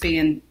can just be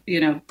in,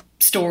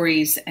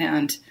 stories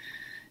and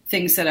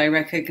things that I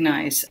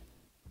recognize.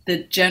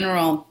 The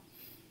general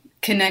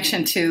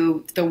connection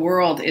to the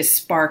world is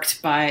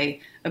sparked by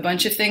a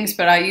bunch of things.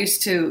 But I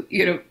used to,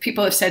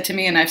 people have said to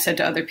me, and I've said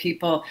to other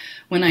people,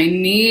 when I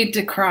need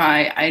to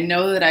cry, I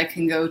know that I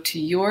can go to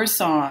your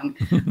song.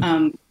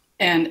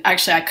 And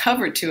actually, I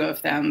covered two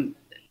of them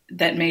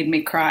that made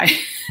me cry.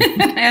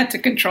 I had to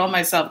control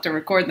myself to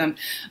record them.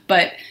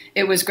 But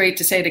it was great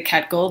to say to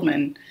Kat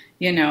Goldman,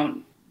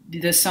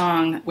 the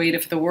song Weight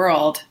of the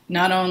World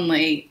not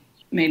only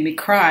made me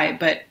cry,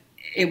 but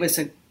it was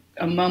a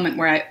a moment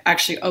where I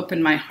actually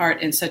opened my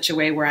heart in such a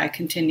way where I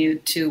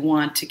continued to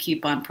want to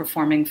keep on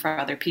performing for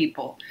other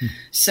people.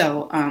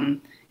 So,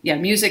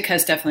 music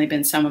has definitely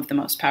been some of the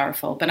most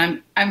powerful. But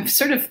I'm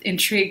sort of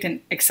intrigued and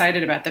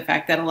excited about the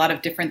fact that a lot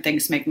of different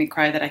things make me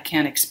cry that I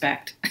can't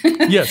expect.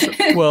 Yes.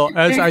 Well,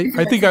 as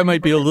I think I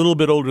might be a little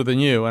bit older than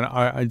you, and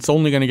it's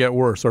only going to get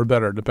worse or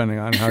better depending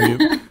on how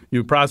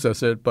you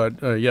process it.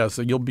 But yes,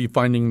 you'll be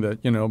finding that,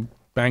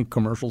 bank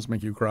commercials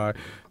make you cry.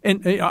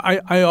 And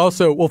I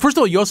also, well, first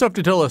of all, you also have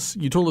to tell us,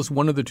 you told us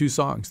one of the two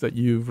songs that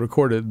you've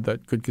recorded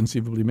that could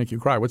conceivably make you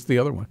cry. What's the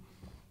other one?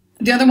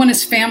 The other one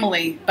is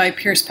Family by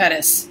Pierce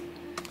Pettis.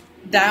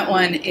 That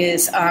one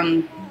is,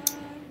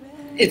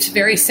 it's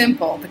very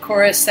simple. The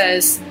chorus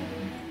says,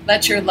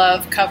 "Let your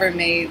love cover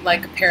me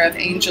like a pair of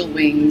angel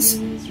wings.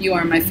 You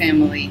are my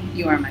family,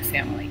 you are my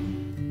family."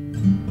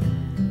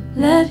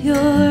 Let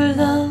your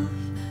love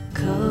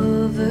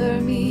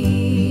cover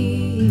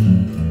me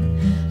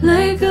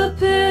like a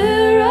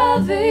pair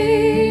of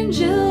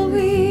angel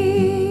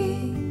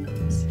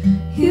wings.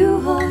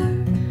 You are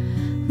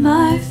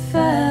my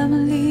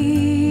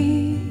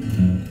family.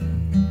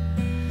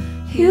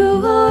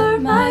 You are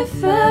my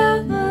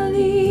family.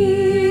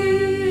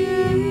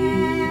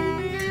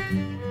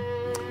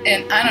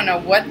 And I don't know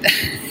what that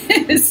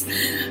is,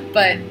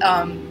 but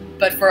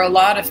for a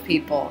lot of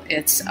people,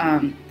 it's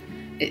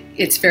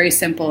very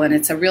simple and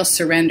it's a real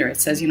surrender. It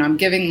says, I'm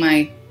giving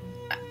my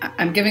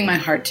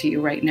heart to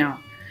you right now.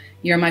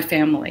 You're my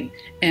family.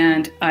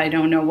 And I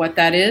don't know what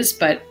that is,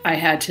 but we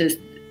had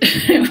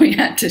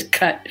to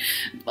cut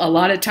a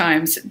lot of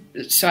times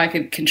so I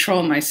could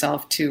control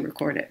myself to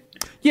record it.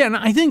 Yeah, and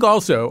I think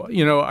also,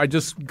 I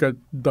just got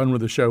done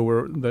with a show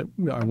where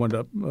I wound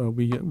up,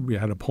 we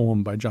had a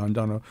poem by John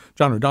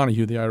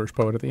O'Donohue, the Irish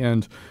poet, at the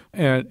end,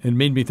 and it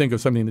made me think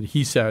of something that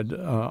he said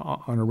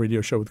on a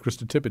radio show with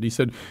Krista Tippett. He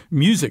said,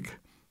 "Music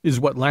is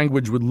what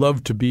language would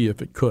love to be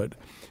if it could."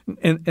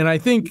 And I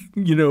think,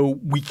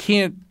 we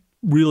can't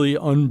really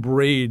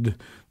unbraid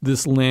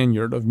this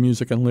lanyard of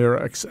music and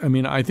lyrics. I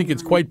mean, I think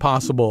it's quite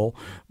possible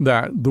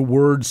that the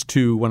words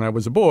to When I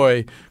Was a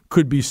Boy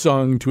could be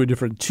sung to a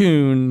different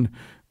tune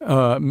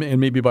and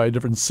maybe by a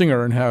different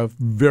singer and have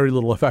very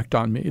little effect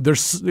on me.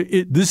 This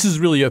is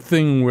really a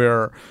thing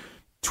where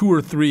two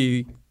or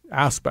three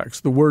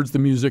aspects, the words, the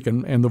music,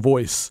 and the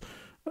voice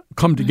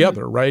come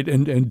together, right?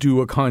 And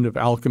do a kind of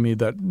alchemy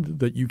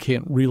that you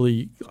can't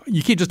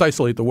just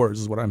isolate the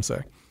words is what I'm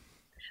saying.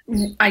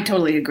 I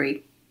totally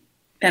agree.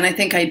 And I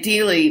think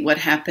ideally what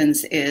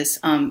happens is,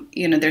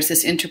 there's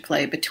this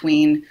interplay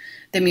between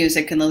the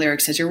music and the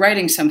lyrics as you're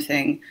writing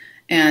something.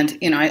 And,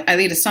 I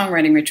lead a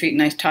songwriting retreat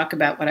and I talk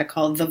about what I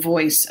call the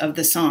voice of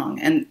the song.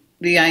 And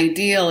the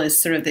ideal is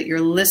sort of that you're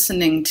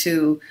listening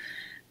to,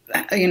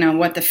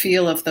 what the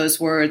feel of those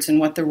words and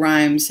what the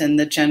rhymes and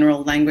the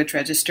general language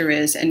register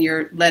is. And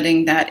you're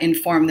letting that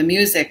inform the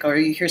music, or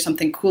you hear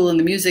something cool in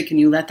the music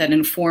and you let that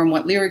inform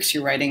what lyrics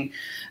you're writing.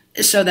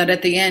 So that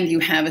at the end you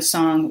have a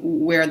song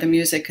where the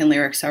music and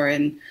lyrics are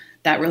in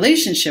that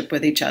relationship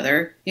with each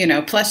other,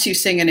 plus you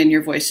sing it in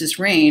your voice's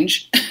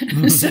range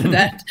so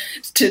that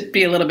to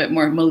be a little bit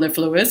more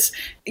mellifluous,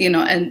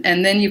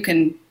 and then you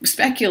can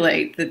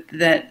speculate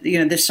that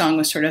this song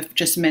was sort of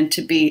just meant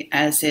to be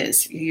as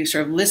is. You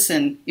sort of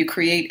listen, you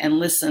create and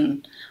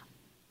listen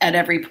at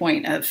every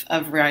point of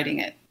writing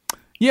it.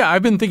 Yeah,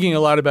 I've been thinking a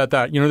lot about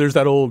that. There's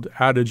that old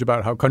adage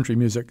about how country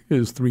music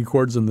is three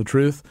chords and the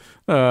truth.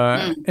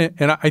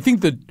 And I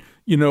think that,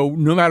 no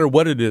matter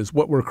what it is,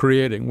 what we're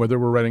creating, whether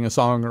we're writing a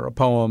song or a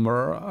poem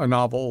or a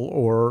novel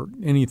or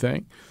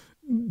anything,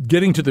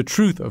 getting to the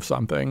truth of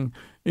something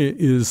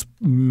is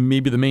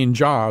maybe the main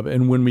job.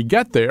 And when we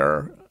get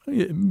there,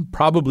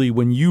 probably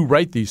when you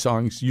write these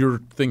songs,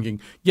 you're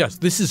thinking, yes,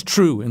 this is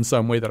true in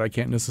some way that I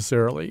can't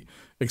necessarily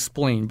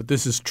explain, but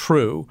this is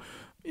true.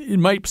 It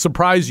might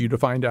surprise you to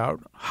find out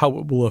how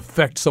it will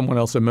affect someone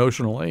else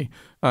emotionally.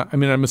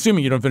 I'm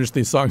assuming you don't finish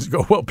these songs and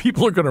go, well,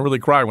 people are going to really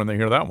cry when they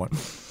hear that one.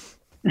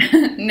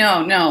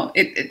 No.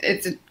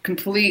 It's a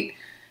complete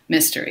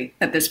mystery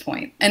at this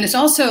point. And it's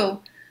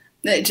also,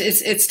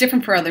 it's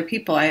different for other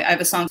people. I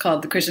have a song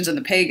called The Christians and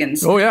the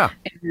Pagans. Oh, yeah.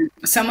 And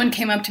someone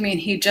came up to me and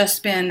he'd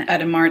just been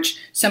at a march.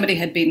 Somebody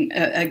had been,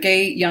 a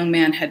gay young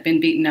man had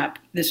been beaten up.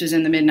 This was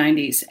in the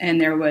mid-'90s. And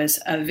there was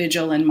a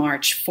vigil and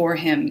march for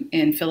him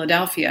in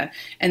Philadelphia.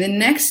 And the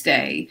next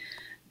day,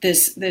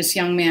 this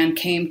young man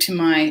came to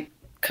my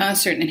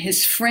concert and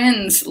his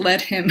friends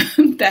led him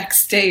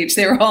backstage.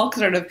 They were all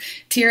sort of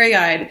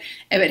teary-eyed.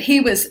 But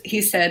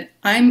he said,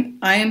 I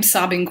am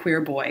sobbing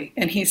queer boy.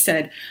 And he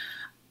said,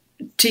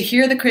 to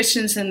hear the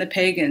Christians and the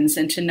Pagans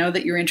and to know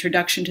that your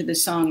introduction to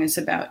this song is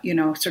about,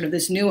 sort of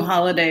this new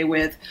holiday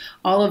with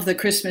all of the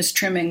Christmas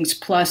trimmings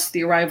plus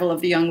the arrival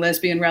of the young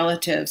lesbian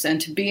relatives, and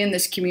to be in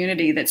this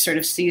community that sort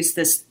of sees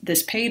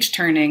this page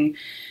turning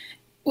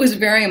was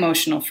very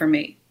emotional for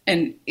me.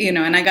 And,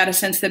 and I got a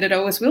sense that it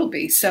always will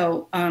be.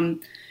 So,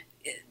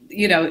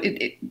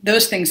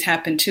 those things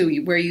happen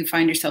too, where you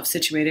find yourself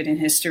situated in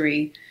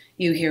history,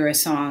 you hear a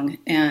song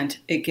and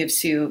it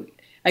gives you,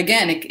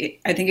 again,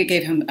 I think it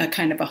gave him a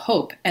kind of a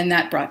hope, and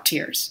that brought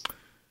tears.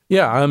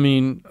 Yeah, I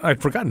mean,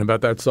 I'd forgotten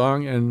about that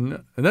song,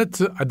 and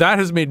that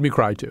has made me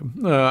cry too.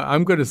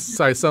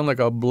 I sound like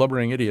a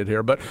blubbering idiot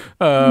here, but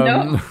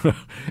No.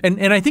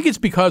 and I think it's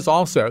because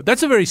also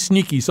that's a very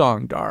sneaky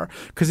song, Dar,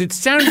 because it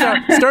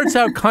starts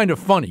out kind of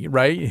funny,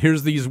 right?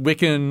 Here's these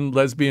Wiccan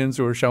lesbians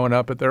who are showing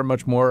up at their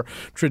much more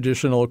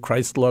traditional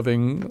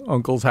Christ-loving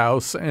uncle's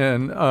house,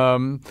 and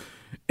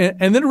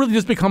then it really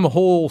just become a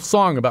whole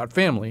song about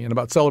family and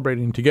about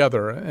celebrating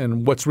together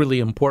and what's really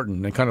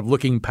important and kind of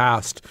looking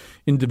past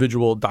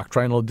individual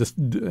doctrinal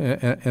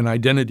and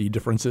identity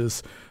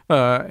differences.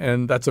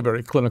 And that's a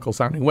very clinical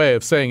sounding way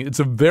of saying it's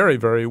a very,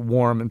 very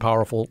warm and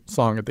powerful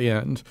song at the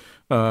end.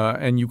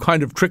 And you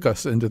kind of trick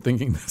us into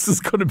thinking this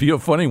is going to be a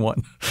funny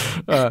one,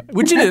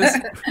 which it is.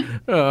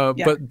 Yeah.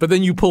 But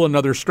then you pull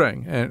another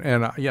string,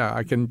 and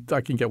I can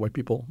get why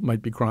people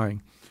might be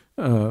crying.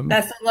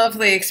 That's a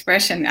lovely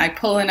expression. I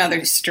pull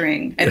another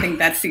string. I think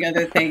that's the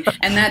other thing.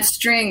 And that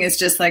string is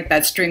just like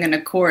that string in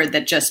a chord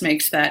that just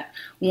makes that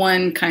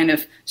one kind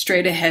of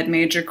straight ahead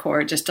major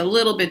chord just a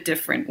little bit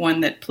different,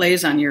 one that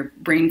plays on your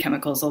brain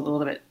chemicals a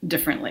little bit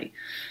differently.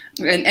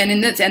 And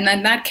in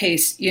that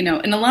case, in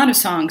a lot of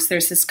songs,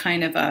 there's this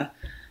kind of an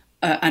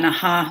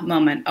aha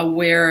moment, a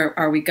where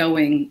are we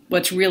going?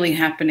 What's really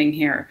happening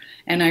here?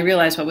 And I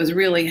realized what was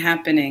really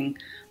happening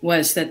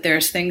was that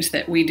there's things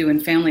that we do in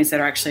families that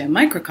are actually a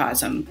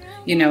microcosm,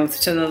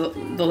 so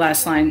the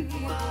last line.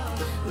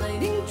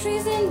 Lighting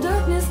trees in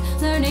darkness,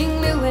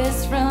 learning new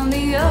ways from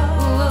the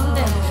old,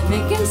 and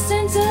making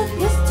sense of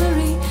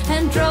history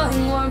and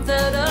drawing warmth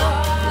out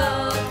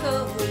of the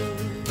cold.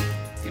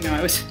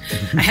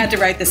 I had to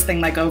write this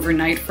thing like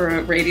overnight for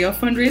a radio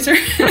fundraiser,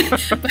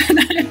 but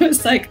I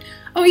was like,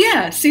 oh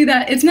yeah, see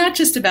that it's not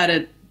just about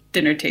a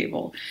dinner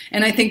table.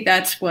 And I think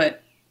that's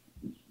what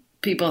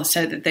people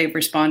said that they've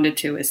responded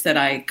to, is that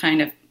I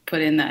kind of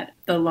put in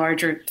the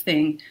larger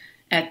thing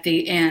at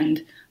the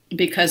end,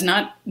 because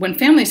not when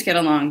families get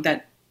along,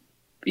 that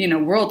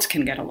worlds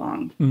can get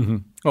along. Mm-hmm.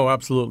 Oh,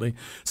 absolutely.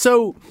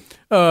 So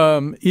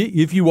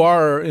if you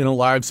are in a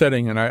live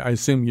setting, and I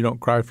assume you don't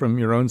cry from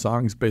your own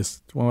songs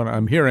based on what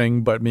I'm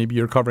hearing, but maybe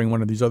you're covering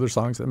one of these other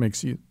songs that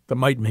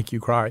might make you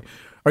cry.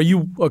 Are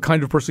you a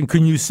kind of person?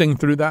 Can you sing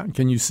through that?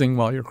 Can you sing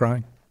while you're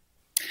crying?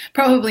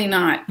 Probably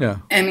not. Yeah.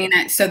 I mean,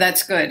 so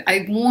that's good.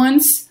 I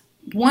once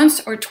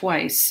or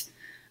twice,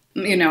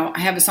 I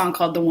have a song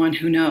called "The One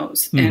Who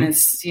Knows," mm-hmm. and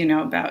it's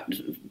about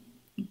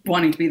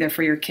wanting to be there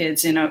for your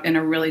kids in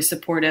a really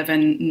supportive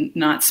and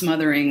not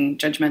smothering,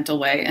 judgmental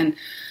way. And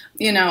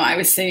I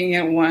was singing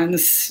it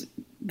once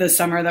the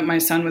summer that my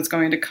son was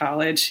going to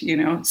college.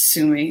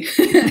 Sue me,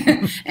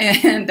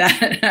 and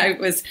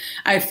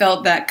I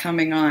felt that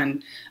coming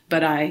on,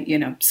 but I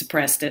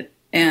suppressed it.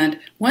 And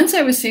once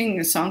I was singing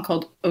a song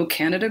called "Oh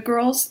Canada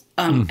Girls,"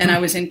 mm-hmm. and I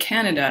was in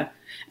Canada,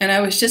 and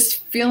I was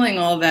just feeling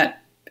all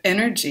that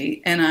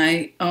energy, and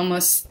I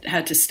almost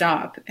had to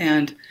stop.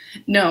 And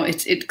no,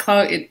 it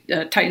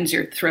tightens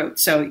your throat,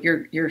 so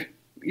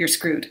you're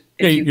screwed.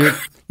 Yeah,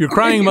 your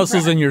crying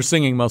muscles and your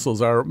singing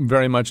muscles are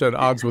very much at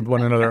odds with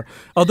one another.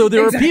 Although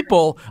there are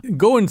people,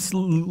 go and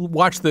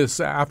watch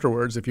this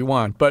afterwards if you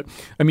want. But,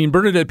 I mean,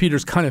 Bernadette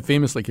Peters kind of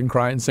famously can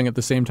cry and sing at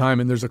the same time.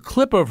 And there's a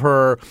clip of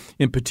her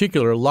in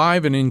particular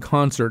live and in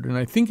concert. And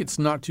I think it's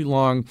not too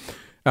long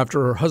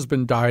after her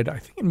husband died, I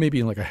think maybe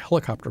in like a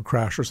helicopter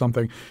crash or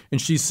something, and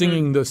she's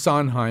singing the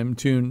Sondheim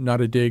tune, Not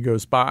a Day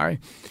Goes By.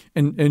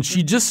 And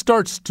she just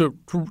starts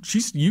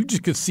you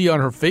just could see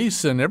on her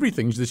face and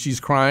everything that she's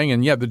crying,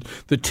 and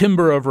the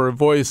timbre of her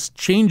voice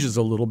changes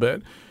a little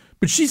bit.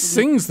 But she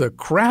sings the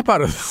crap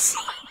out of the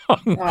song.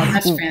 Wow,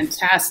 that's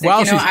fantastic.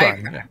 While she's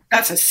crying.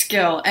 That's a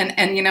skill.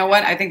 And you know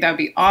what? I think that would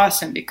be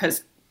awesome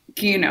because,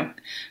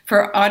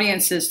 for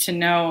audiences to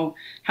know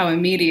how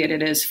immediate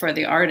it is for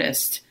the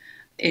artist,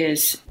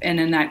 and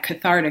in that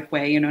cathartic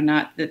way,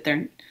 not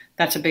that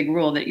that's a big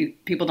rule that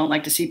people don't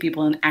like to see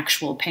people in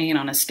actual pain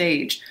on a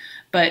stage,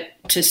 but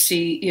to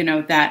see,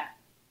 that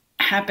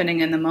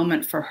happening in the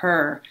moment for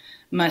her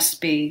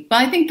must be, well,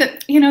 I think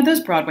that,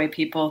 those Broadway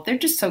people, they're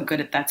just so good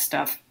at that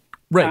stuff.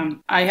 Right.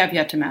 I have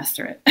yet to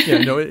master it. Yeah,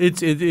 no,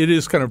 it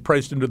is kind of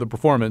priced into the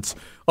performance.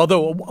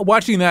 Although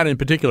watching that in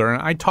particular,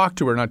 and I talked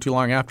to her not too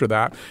long after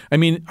that. I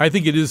mean, I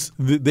think it is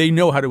they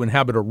know how to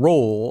inhabit a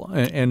role,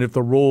 and if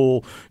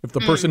the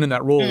person in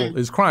that role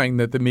is crying,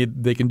 that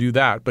they can do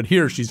that. But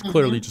here, she's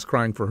clearly just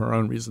crying for her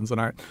own reasons,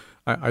 and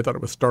I thought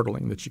it was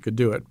startling that she could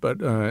do it,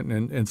 but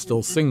and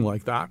still sing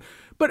like that.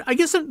 But I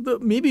guess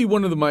maybe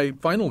one of my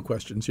final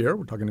questions here,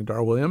 we're talking to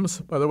Dar Williams,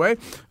 by the way,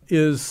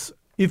 is,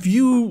 if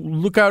you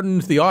look out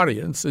into the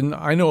audience, and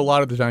I know a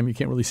lot of the time you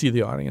can't really see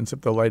the audience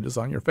if the light is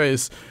on your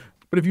face,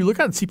 but if you look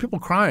out and see people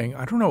crying,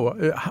 I don't know,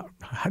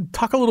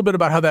 talk a little bit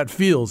about how that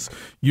feels.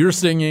 You're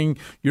singing,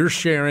 you're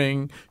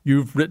sharing,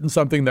 you've written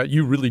something that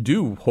you really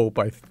do hope,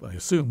 I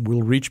assume,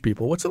 will reach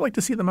people. What's it like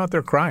to see them out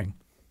there crying?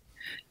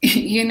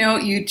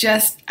 You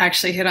just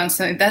actually hit on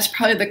something. That's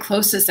probably the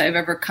closest I've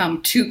ever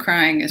come to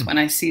crying, is when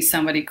I see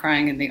somebody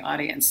crying in the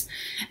audience.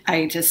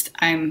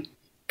 I'm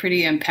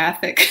pretty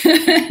empathic.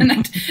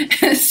 and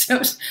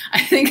so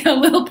I think a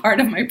little part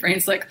of my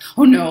brain's like,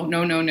 oh, no,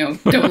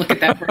 don't look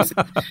at that person.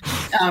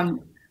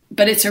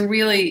 But it's a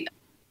really,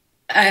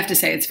 I have to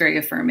say, it's very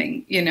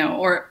affirming,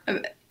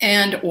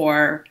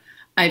 or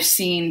I've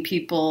seen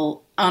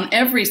people on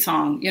every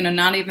song,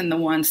 not even the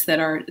ones that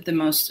are the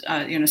most,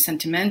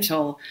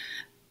 sentimental,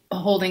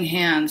 holding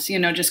hands,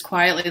 just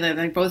quietly,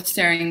 they're both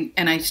staring,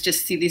 and I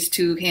just see these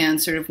two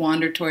hands sort of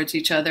wander towards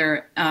each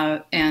other,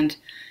 and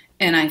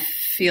I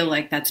feel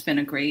like that's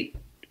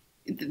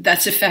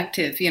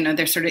effective.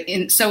 They're sort of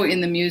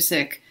in the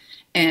music,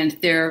 and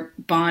their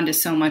bond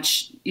is so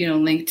much,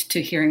 linked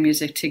to hearing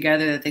music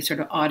together that they sort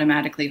of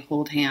automatically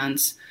hold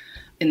hands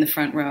in the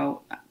front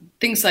row.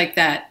 Things like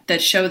that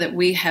show that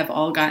we have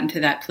all gotten to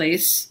that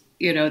place,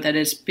 that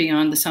is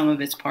beyond the sum of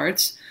its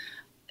parts,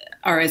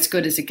 are as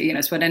good as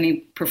it's what any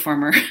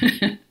performer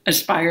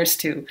aspires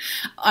to.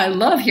 I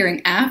love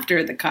hearing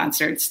after the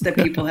concerts that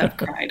people have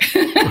cried.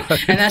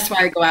 And that's why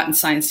I go out and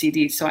sign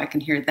CDs so I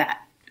can hear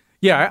that.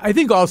 Yeah, I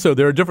think also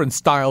there are different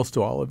styles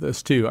to all of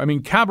this too. I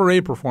mean, cabaret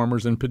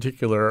performers in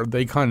particular,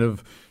 they kind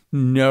of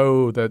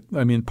know that,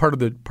 part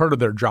of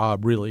their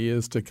job really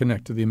is to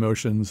connect to the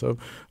emotions of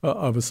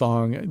a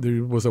song.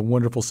 There was a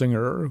wonderful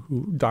singer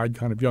who died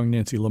kind of young,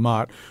 Nancy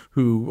Lamotte,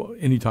 who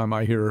anytime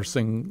I hear her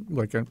sing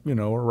like a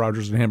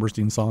Rodgers and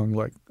Hammerstein song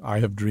like I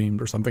Have Dreamed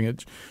or something,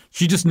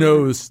 she just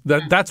knows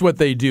that that's what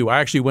they do. I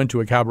actually went to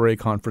a cabaret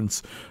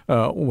conference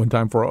one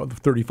time for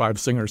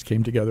 35 singers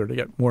came together to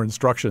get more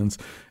instructions.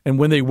 And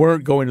when they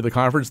weren't going to the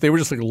conference, they were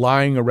just like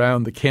lying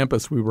around the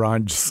campus we were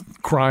on, just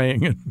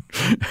crying and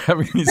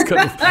having these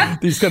kind of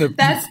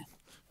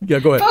yeah,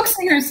 go ahead.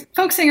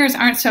 Folk singers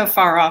aren't so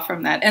far off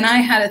from that. And I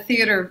had a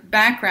theater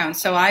background,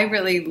 so I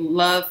really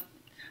love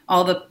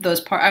all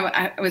those parts.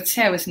 I would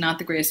say I was not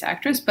the greatest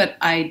actress, but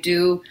I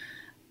do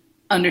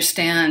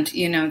understand,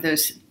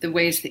 the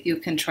ways that you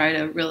can try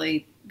to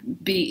really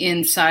be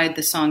inside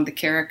the song, the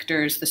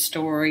characters, the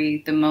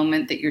story, the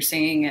moment that you're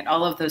singing it,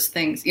 all of those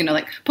things,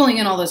 like pulling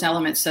in all those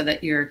elements so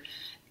that you're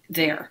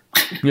there.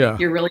 Yeah.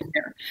 You're really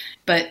there.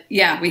 But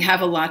yeah, we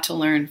have a lot to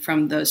learn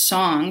from those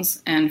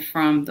songs and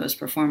from those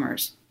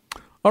performers.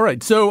 All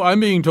right. So I'm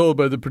being told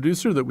by the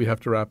producer that we have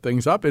to wrap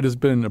things up. It has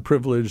been a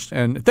privilege.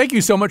 And thank you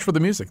so much for the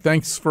music.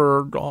 Thanks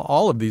for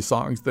all of these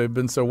songs. They've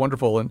been so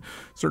wonderful and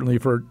certainly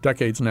for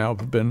decades now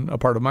have been a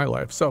part of my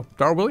life. So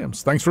Dar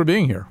Williams, thanks for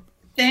being here.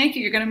 Thank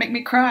you. You're going to make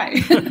me cry.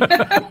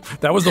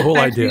 That was the whole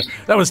idea.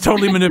 That was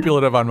totally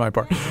manipulative on my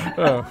part. Thanks,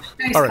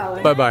 all right.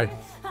 Colin. Bye-bye.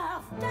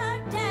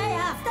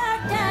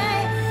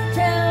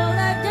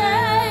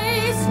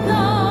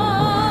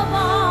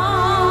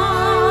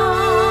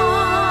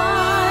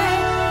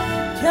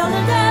 Till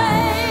the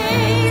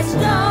days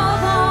go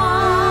by,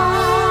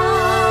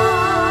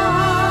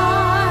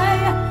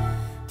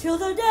 till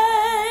the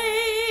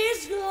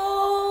days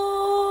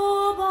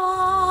go by.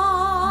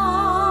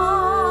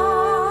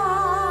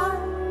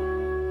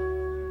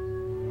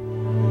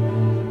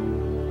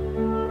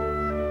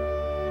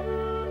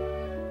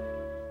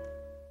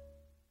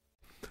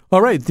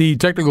 All right, the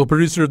technical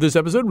producer of this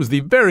episode was the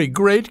very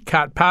great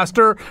Kat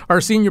Pastor. Our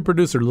senior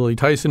producer, Lily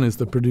Tyson, is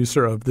the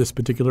producer of this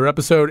particular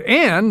episode,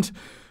 and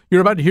you're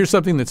about to hear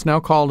something that's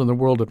now called in the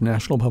world of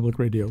National Public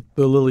Radio,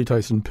 the Lily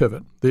Tyson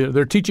pivot.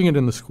 They're teaching it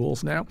in the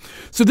schools now.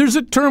 So there's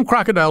a term,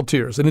 crocodile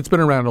tears, and it's been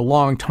around a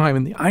long time.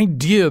 And the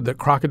idea that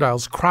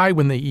crocodiles cry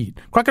when they eat.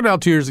 Crocodile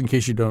tears, in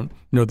case you don't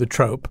know the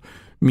trope,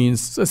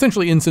 means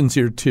essentially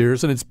insincere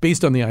tears, and it's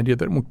based on the idea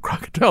that when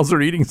crocodiles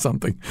are eating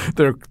something,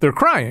 they're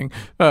crying,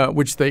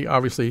 which they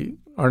obviously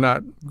are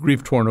not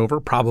grief-torn over,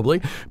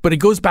 probably. But it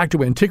goes back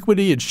to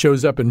antiquity. It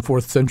shows up in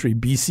 4th century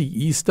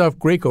BCE stuff,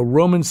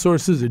 Greco-Roman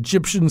sources,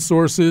 Egyptian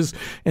sources,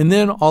 and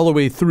then all the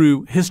way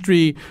through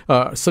history.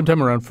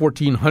 Sometime around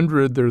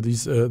 1400, there are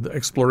these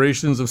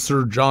explorations of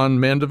Sir John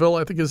Mandeville,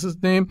 I think is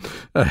his name,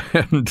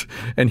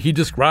 and he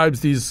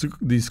describes these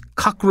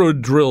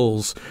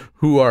cockrodrills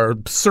who are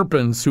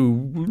serpents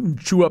who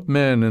chew up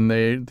men, and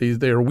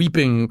they are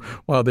weeping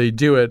while they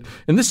do it.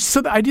 And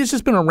so the idea's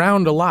just been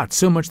around a lot,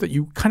 so much that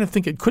you kind of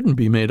think it couldn't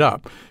be made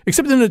up.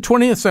 Except in the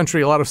 20th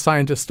century, a lot of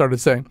scientists started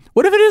saying,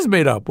 what if it is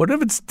made up? What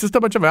if it's just a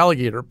bunch of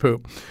alligator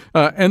poop?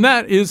 And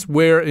that is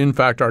where, in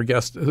fact, our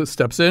guest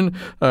steps in.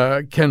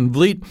 Ken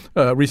Vliet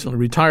recently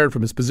retired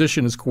from his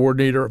position as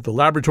coordinator of the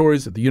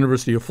laboratories at the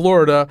University of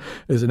Florida,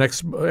 is an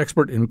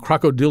expert in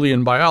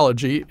crocodilian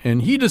biology,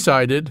 and he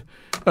decided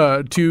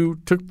to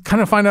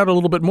kind of find out a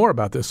little bit more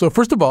about this. So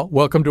first of all,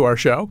 welcome to our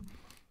show.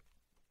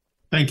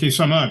 Thank you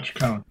so much,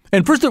 Colin.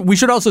 And first, we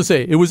should also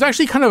say it was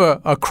actually kind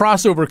of a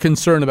crossover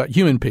concern about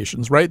human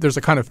patients, right? There's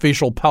a kind of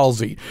facial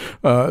palsy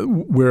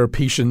where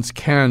patients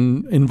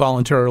can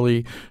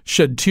involuntarily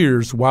shed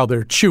tears while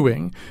they're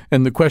chewing.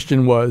 And the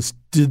question was,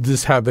 did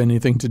this have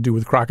anything to do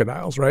with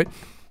crocodiles, right?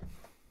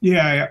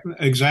 Yeah,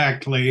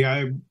 exactly.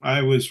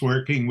 I was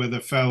working with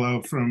a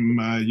fellow from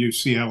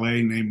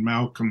UCLA named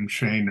Malcolm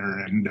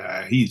Shaner, and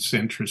he's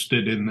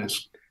interested in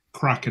this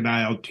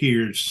crocodile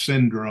tears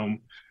syndrome,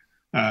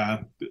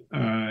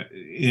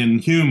 in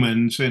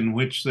humans in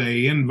which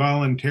they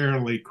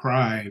involuntarily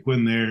cry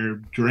when they're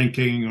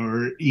drinking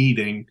or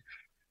eating.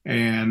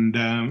 And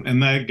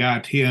that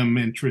got him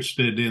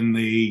interested in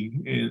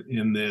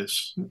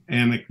this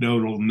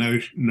anecdotal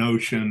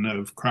notion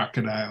of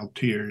crocodile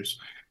tears.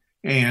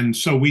 And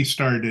so we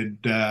started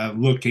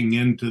looking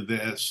into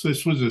this.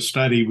 This was a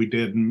study we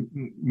did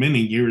many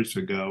years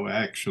ago,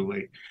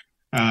 actually.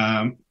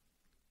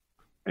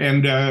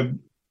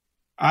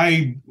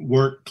 I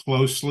work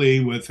closely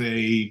with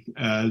a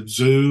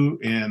zoo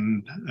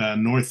in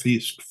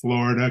Northeast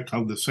Florida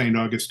called the St.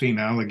 Augustine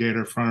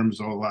Alligator Farm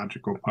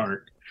Zoological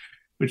Park,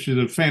 which is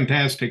a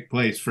fantastic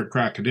place for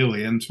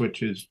crocodilians,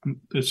 which is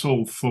the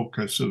sole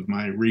focus of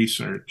my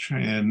research.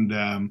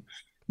 And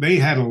they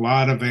had a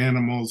lot of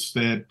animals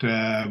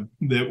that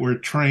were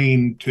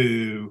trained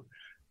to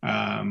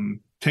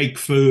take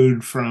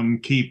food from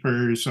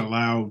keepers,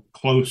 allow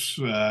close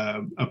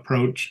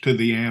approach to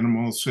the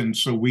animals. And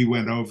so we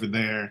went over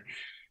there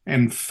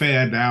and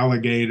fed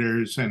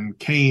alligators and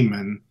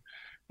caiman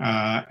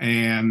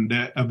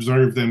and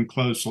observed them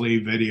closely,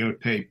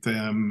 videotaped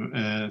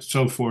them,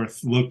 so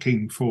forth,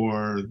 looking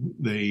for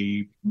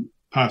the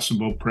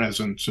possible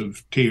presence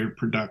of tear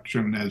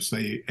production as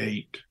they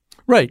ate.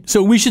 Right.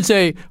 So we should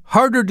say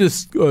harder to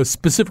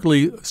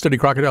specifically study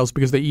crocodiles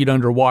because they eat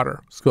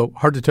underwater. So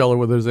hard to tell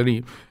whether there's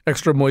any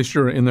extra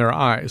moisture in their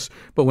eyes.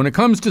 But when it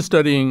comes to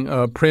studying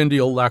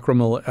prandial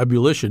lacrimal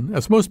ebullition,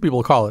 as most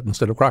people call it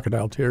instead of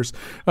crocodile tears,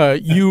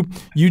 you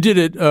did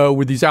it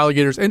with these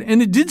alligators.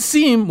 And it did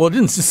seem, well, it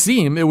didn't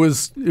seem, it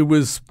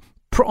was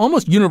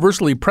almost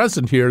universally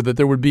present here that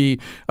there would be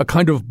a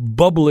kind of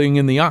bubbling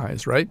in the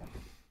eyes, right?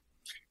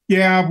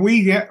 Yeah,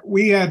 we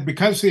had,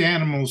 because the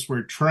animals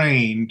were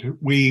trained,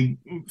 we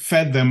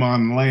fed them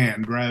on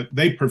land, right?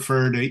 They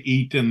prefer to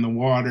eat in the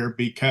water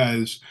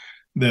because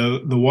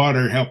the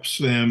water helps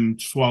them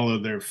swallow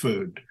their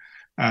food.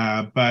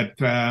 But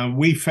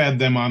we fed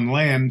them on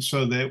land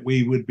so that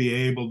we would be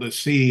able to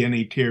see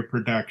any tear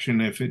production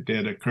if it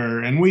did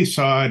occur. And we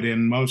saw it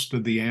in most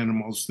of the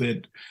animals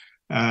that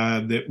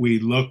we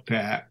looked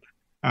at.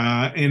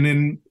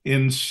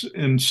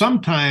 And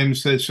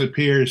sometimes this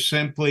appears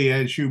simply,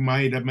 as you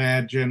might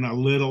imagine, a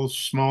little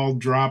small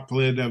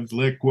droplet of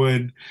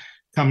liquid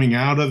coming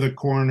out of the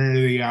corner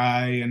of the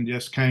eye and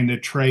just kind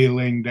of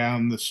trailing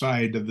down the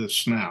side of the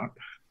snout.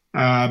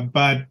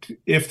 But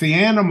if the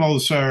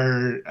animals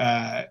are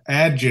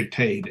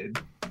agitated,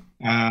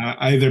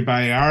 either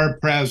by our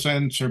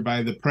presence or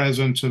by the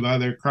presence of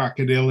other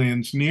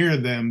crocodilians near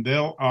them,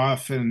 they'll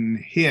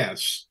often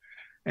hiss.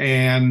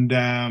 And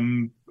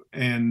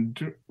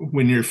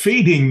when you're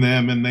feeding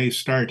them and they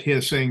start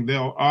hissing,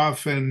 they'll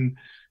often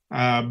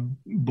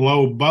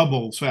blow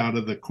bubbles out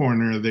of the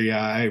corner of the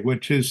eye,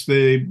 which is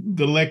the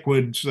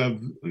liquids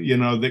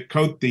that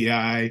coat the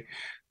eye,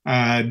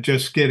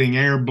 just getting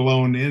air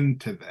blown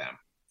into them,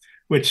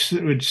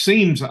 which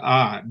seems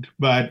odd,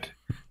 but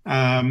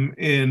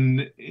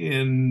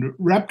in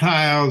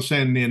reptiles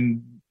and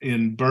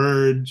in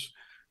birds,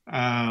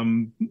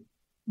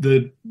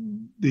 the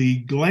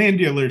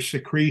glandular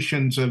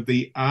secretions of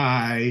the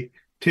eye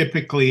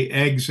typically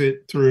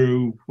exit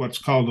through what's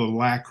called a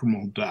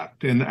lacrimal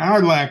duct. And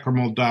our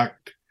lacrimal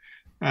duct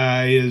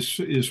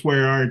is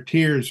where our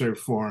tears are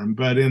formed.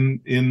 But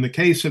in the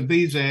case of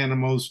these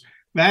animals,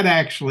 that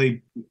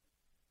actually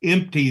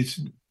empties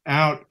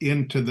out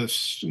into the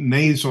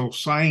nasal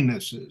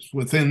sinuses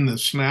within the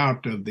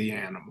snout of the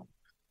animal.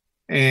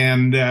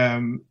 And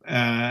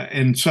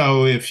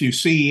so if you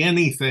see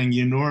anything,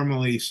 you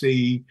normally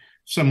see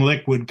some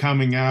liquid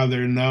coming out of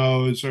their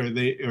nose,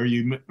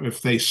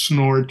 if they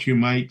snort, you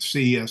might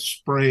see a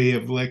spray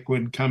of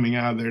liquid coming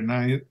out of their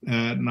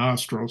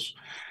nostrils.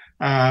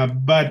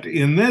 But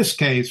in this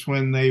case,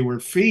 when they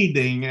were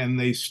feeding and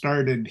they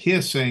started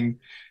hissing,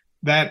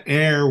 that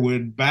air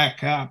would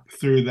back up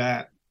through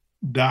that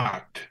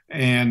duct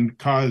and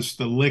cause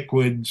the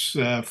liquids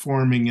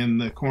forming in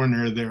the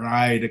corner of their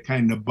eye to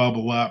kind of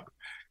bubble up.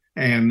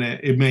 And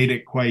it made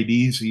it quite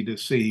easy to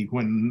see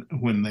when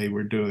they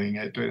were doing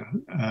it,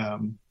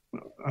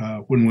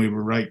 when we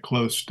were right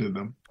close to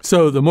them.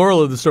 So the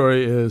moral of the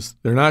story is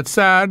they're not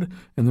sad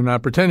and they're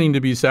not pretending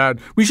to be sad.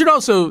 We should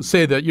also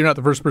say that you're not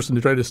the first person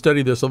to try to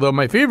study this, although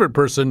my favorite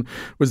person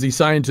was the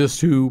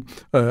scientist who,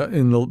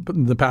 in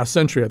the past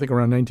century, I think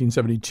around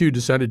 1972,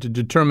 decided to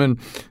determine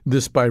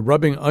this by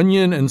rubbing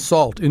onion and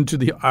salt into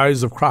the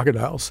eyes of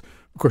crocodiles.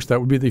 Of course, that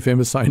would be the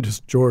famous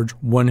scientist George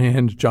One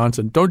Hand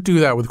Johnson. Don't do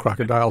that with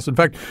crocodiles. In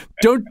fact,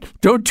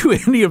 don't do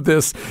any of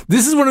this.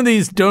 This is one of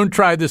these don't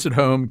try this at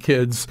home,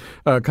 kids,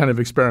 kind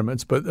of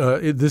experiments. But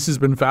this has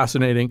been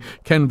fascinating.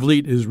 Ken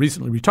Vliet is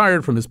recently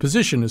retired from his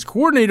position as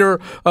coordinator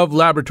of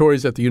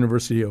laboratories at the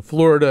University of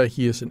Florida.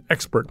 He is an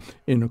expert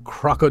in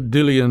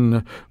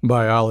crocodilian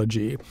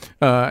biology.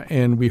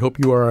 And we hope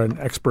you are an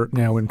expert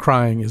now in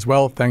crying as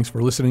well. Thanks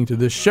for listening to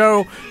this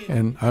show.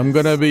 And I'm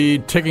going to be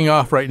taking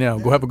off right now.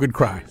 Go have a good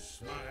cry.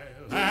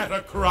 At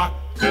a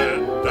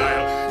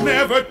crocodile,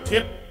 never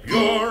tip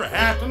your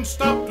hat and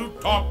stop to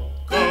talk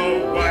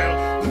a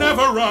while.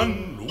 Never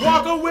run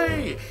walk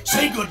away.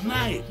 Say good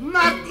night,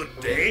 not good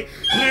day.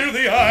 Clear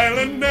the aisle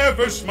and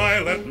never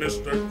smile at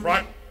Mr.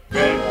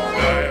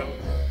 Crocodile.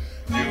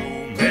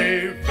 You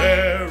may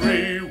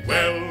very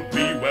well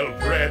be well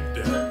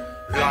bred,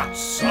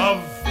 lots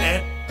of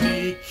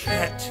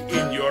etiquette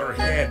in your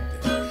head.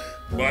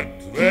 But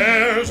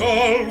there's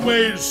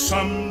always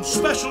some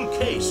special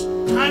case,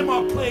 time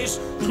or place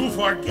to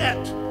forget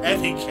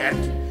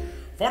etiquette.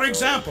 For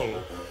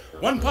example,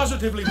 one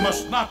positively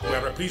must not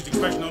wear a pleased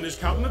expression on his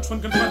countenance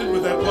when confronted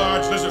with that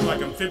large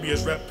lizard-like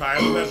amphibious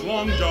reptile who has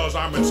long jaws,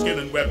 armored skin,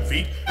 and webbed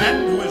feet,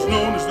 and who is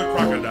known as the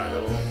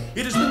crocodile.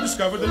 It has been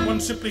discovered that one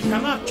simply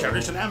cannot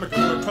cherish an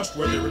amicable or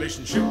trustworthy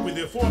relationship with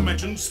the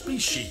aforementioned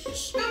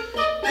species.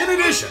 In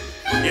addition,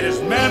 it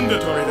is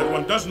mandatory that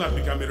one does not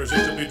become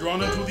irresistibly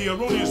drawn into the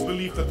erroneous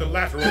belief that the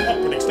lateral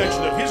upward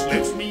extension of his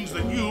lips means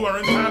that you are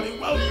entirely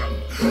welcome.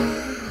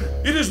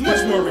 It is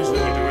much more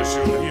reasonable to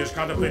assume that he is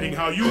contemplating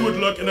how you would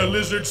look in a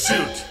lizard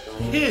suit.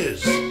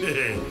 His.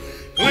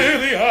 Clear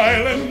the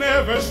aisle and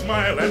never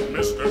smile at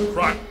Mr.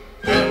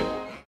 Crocodile.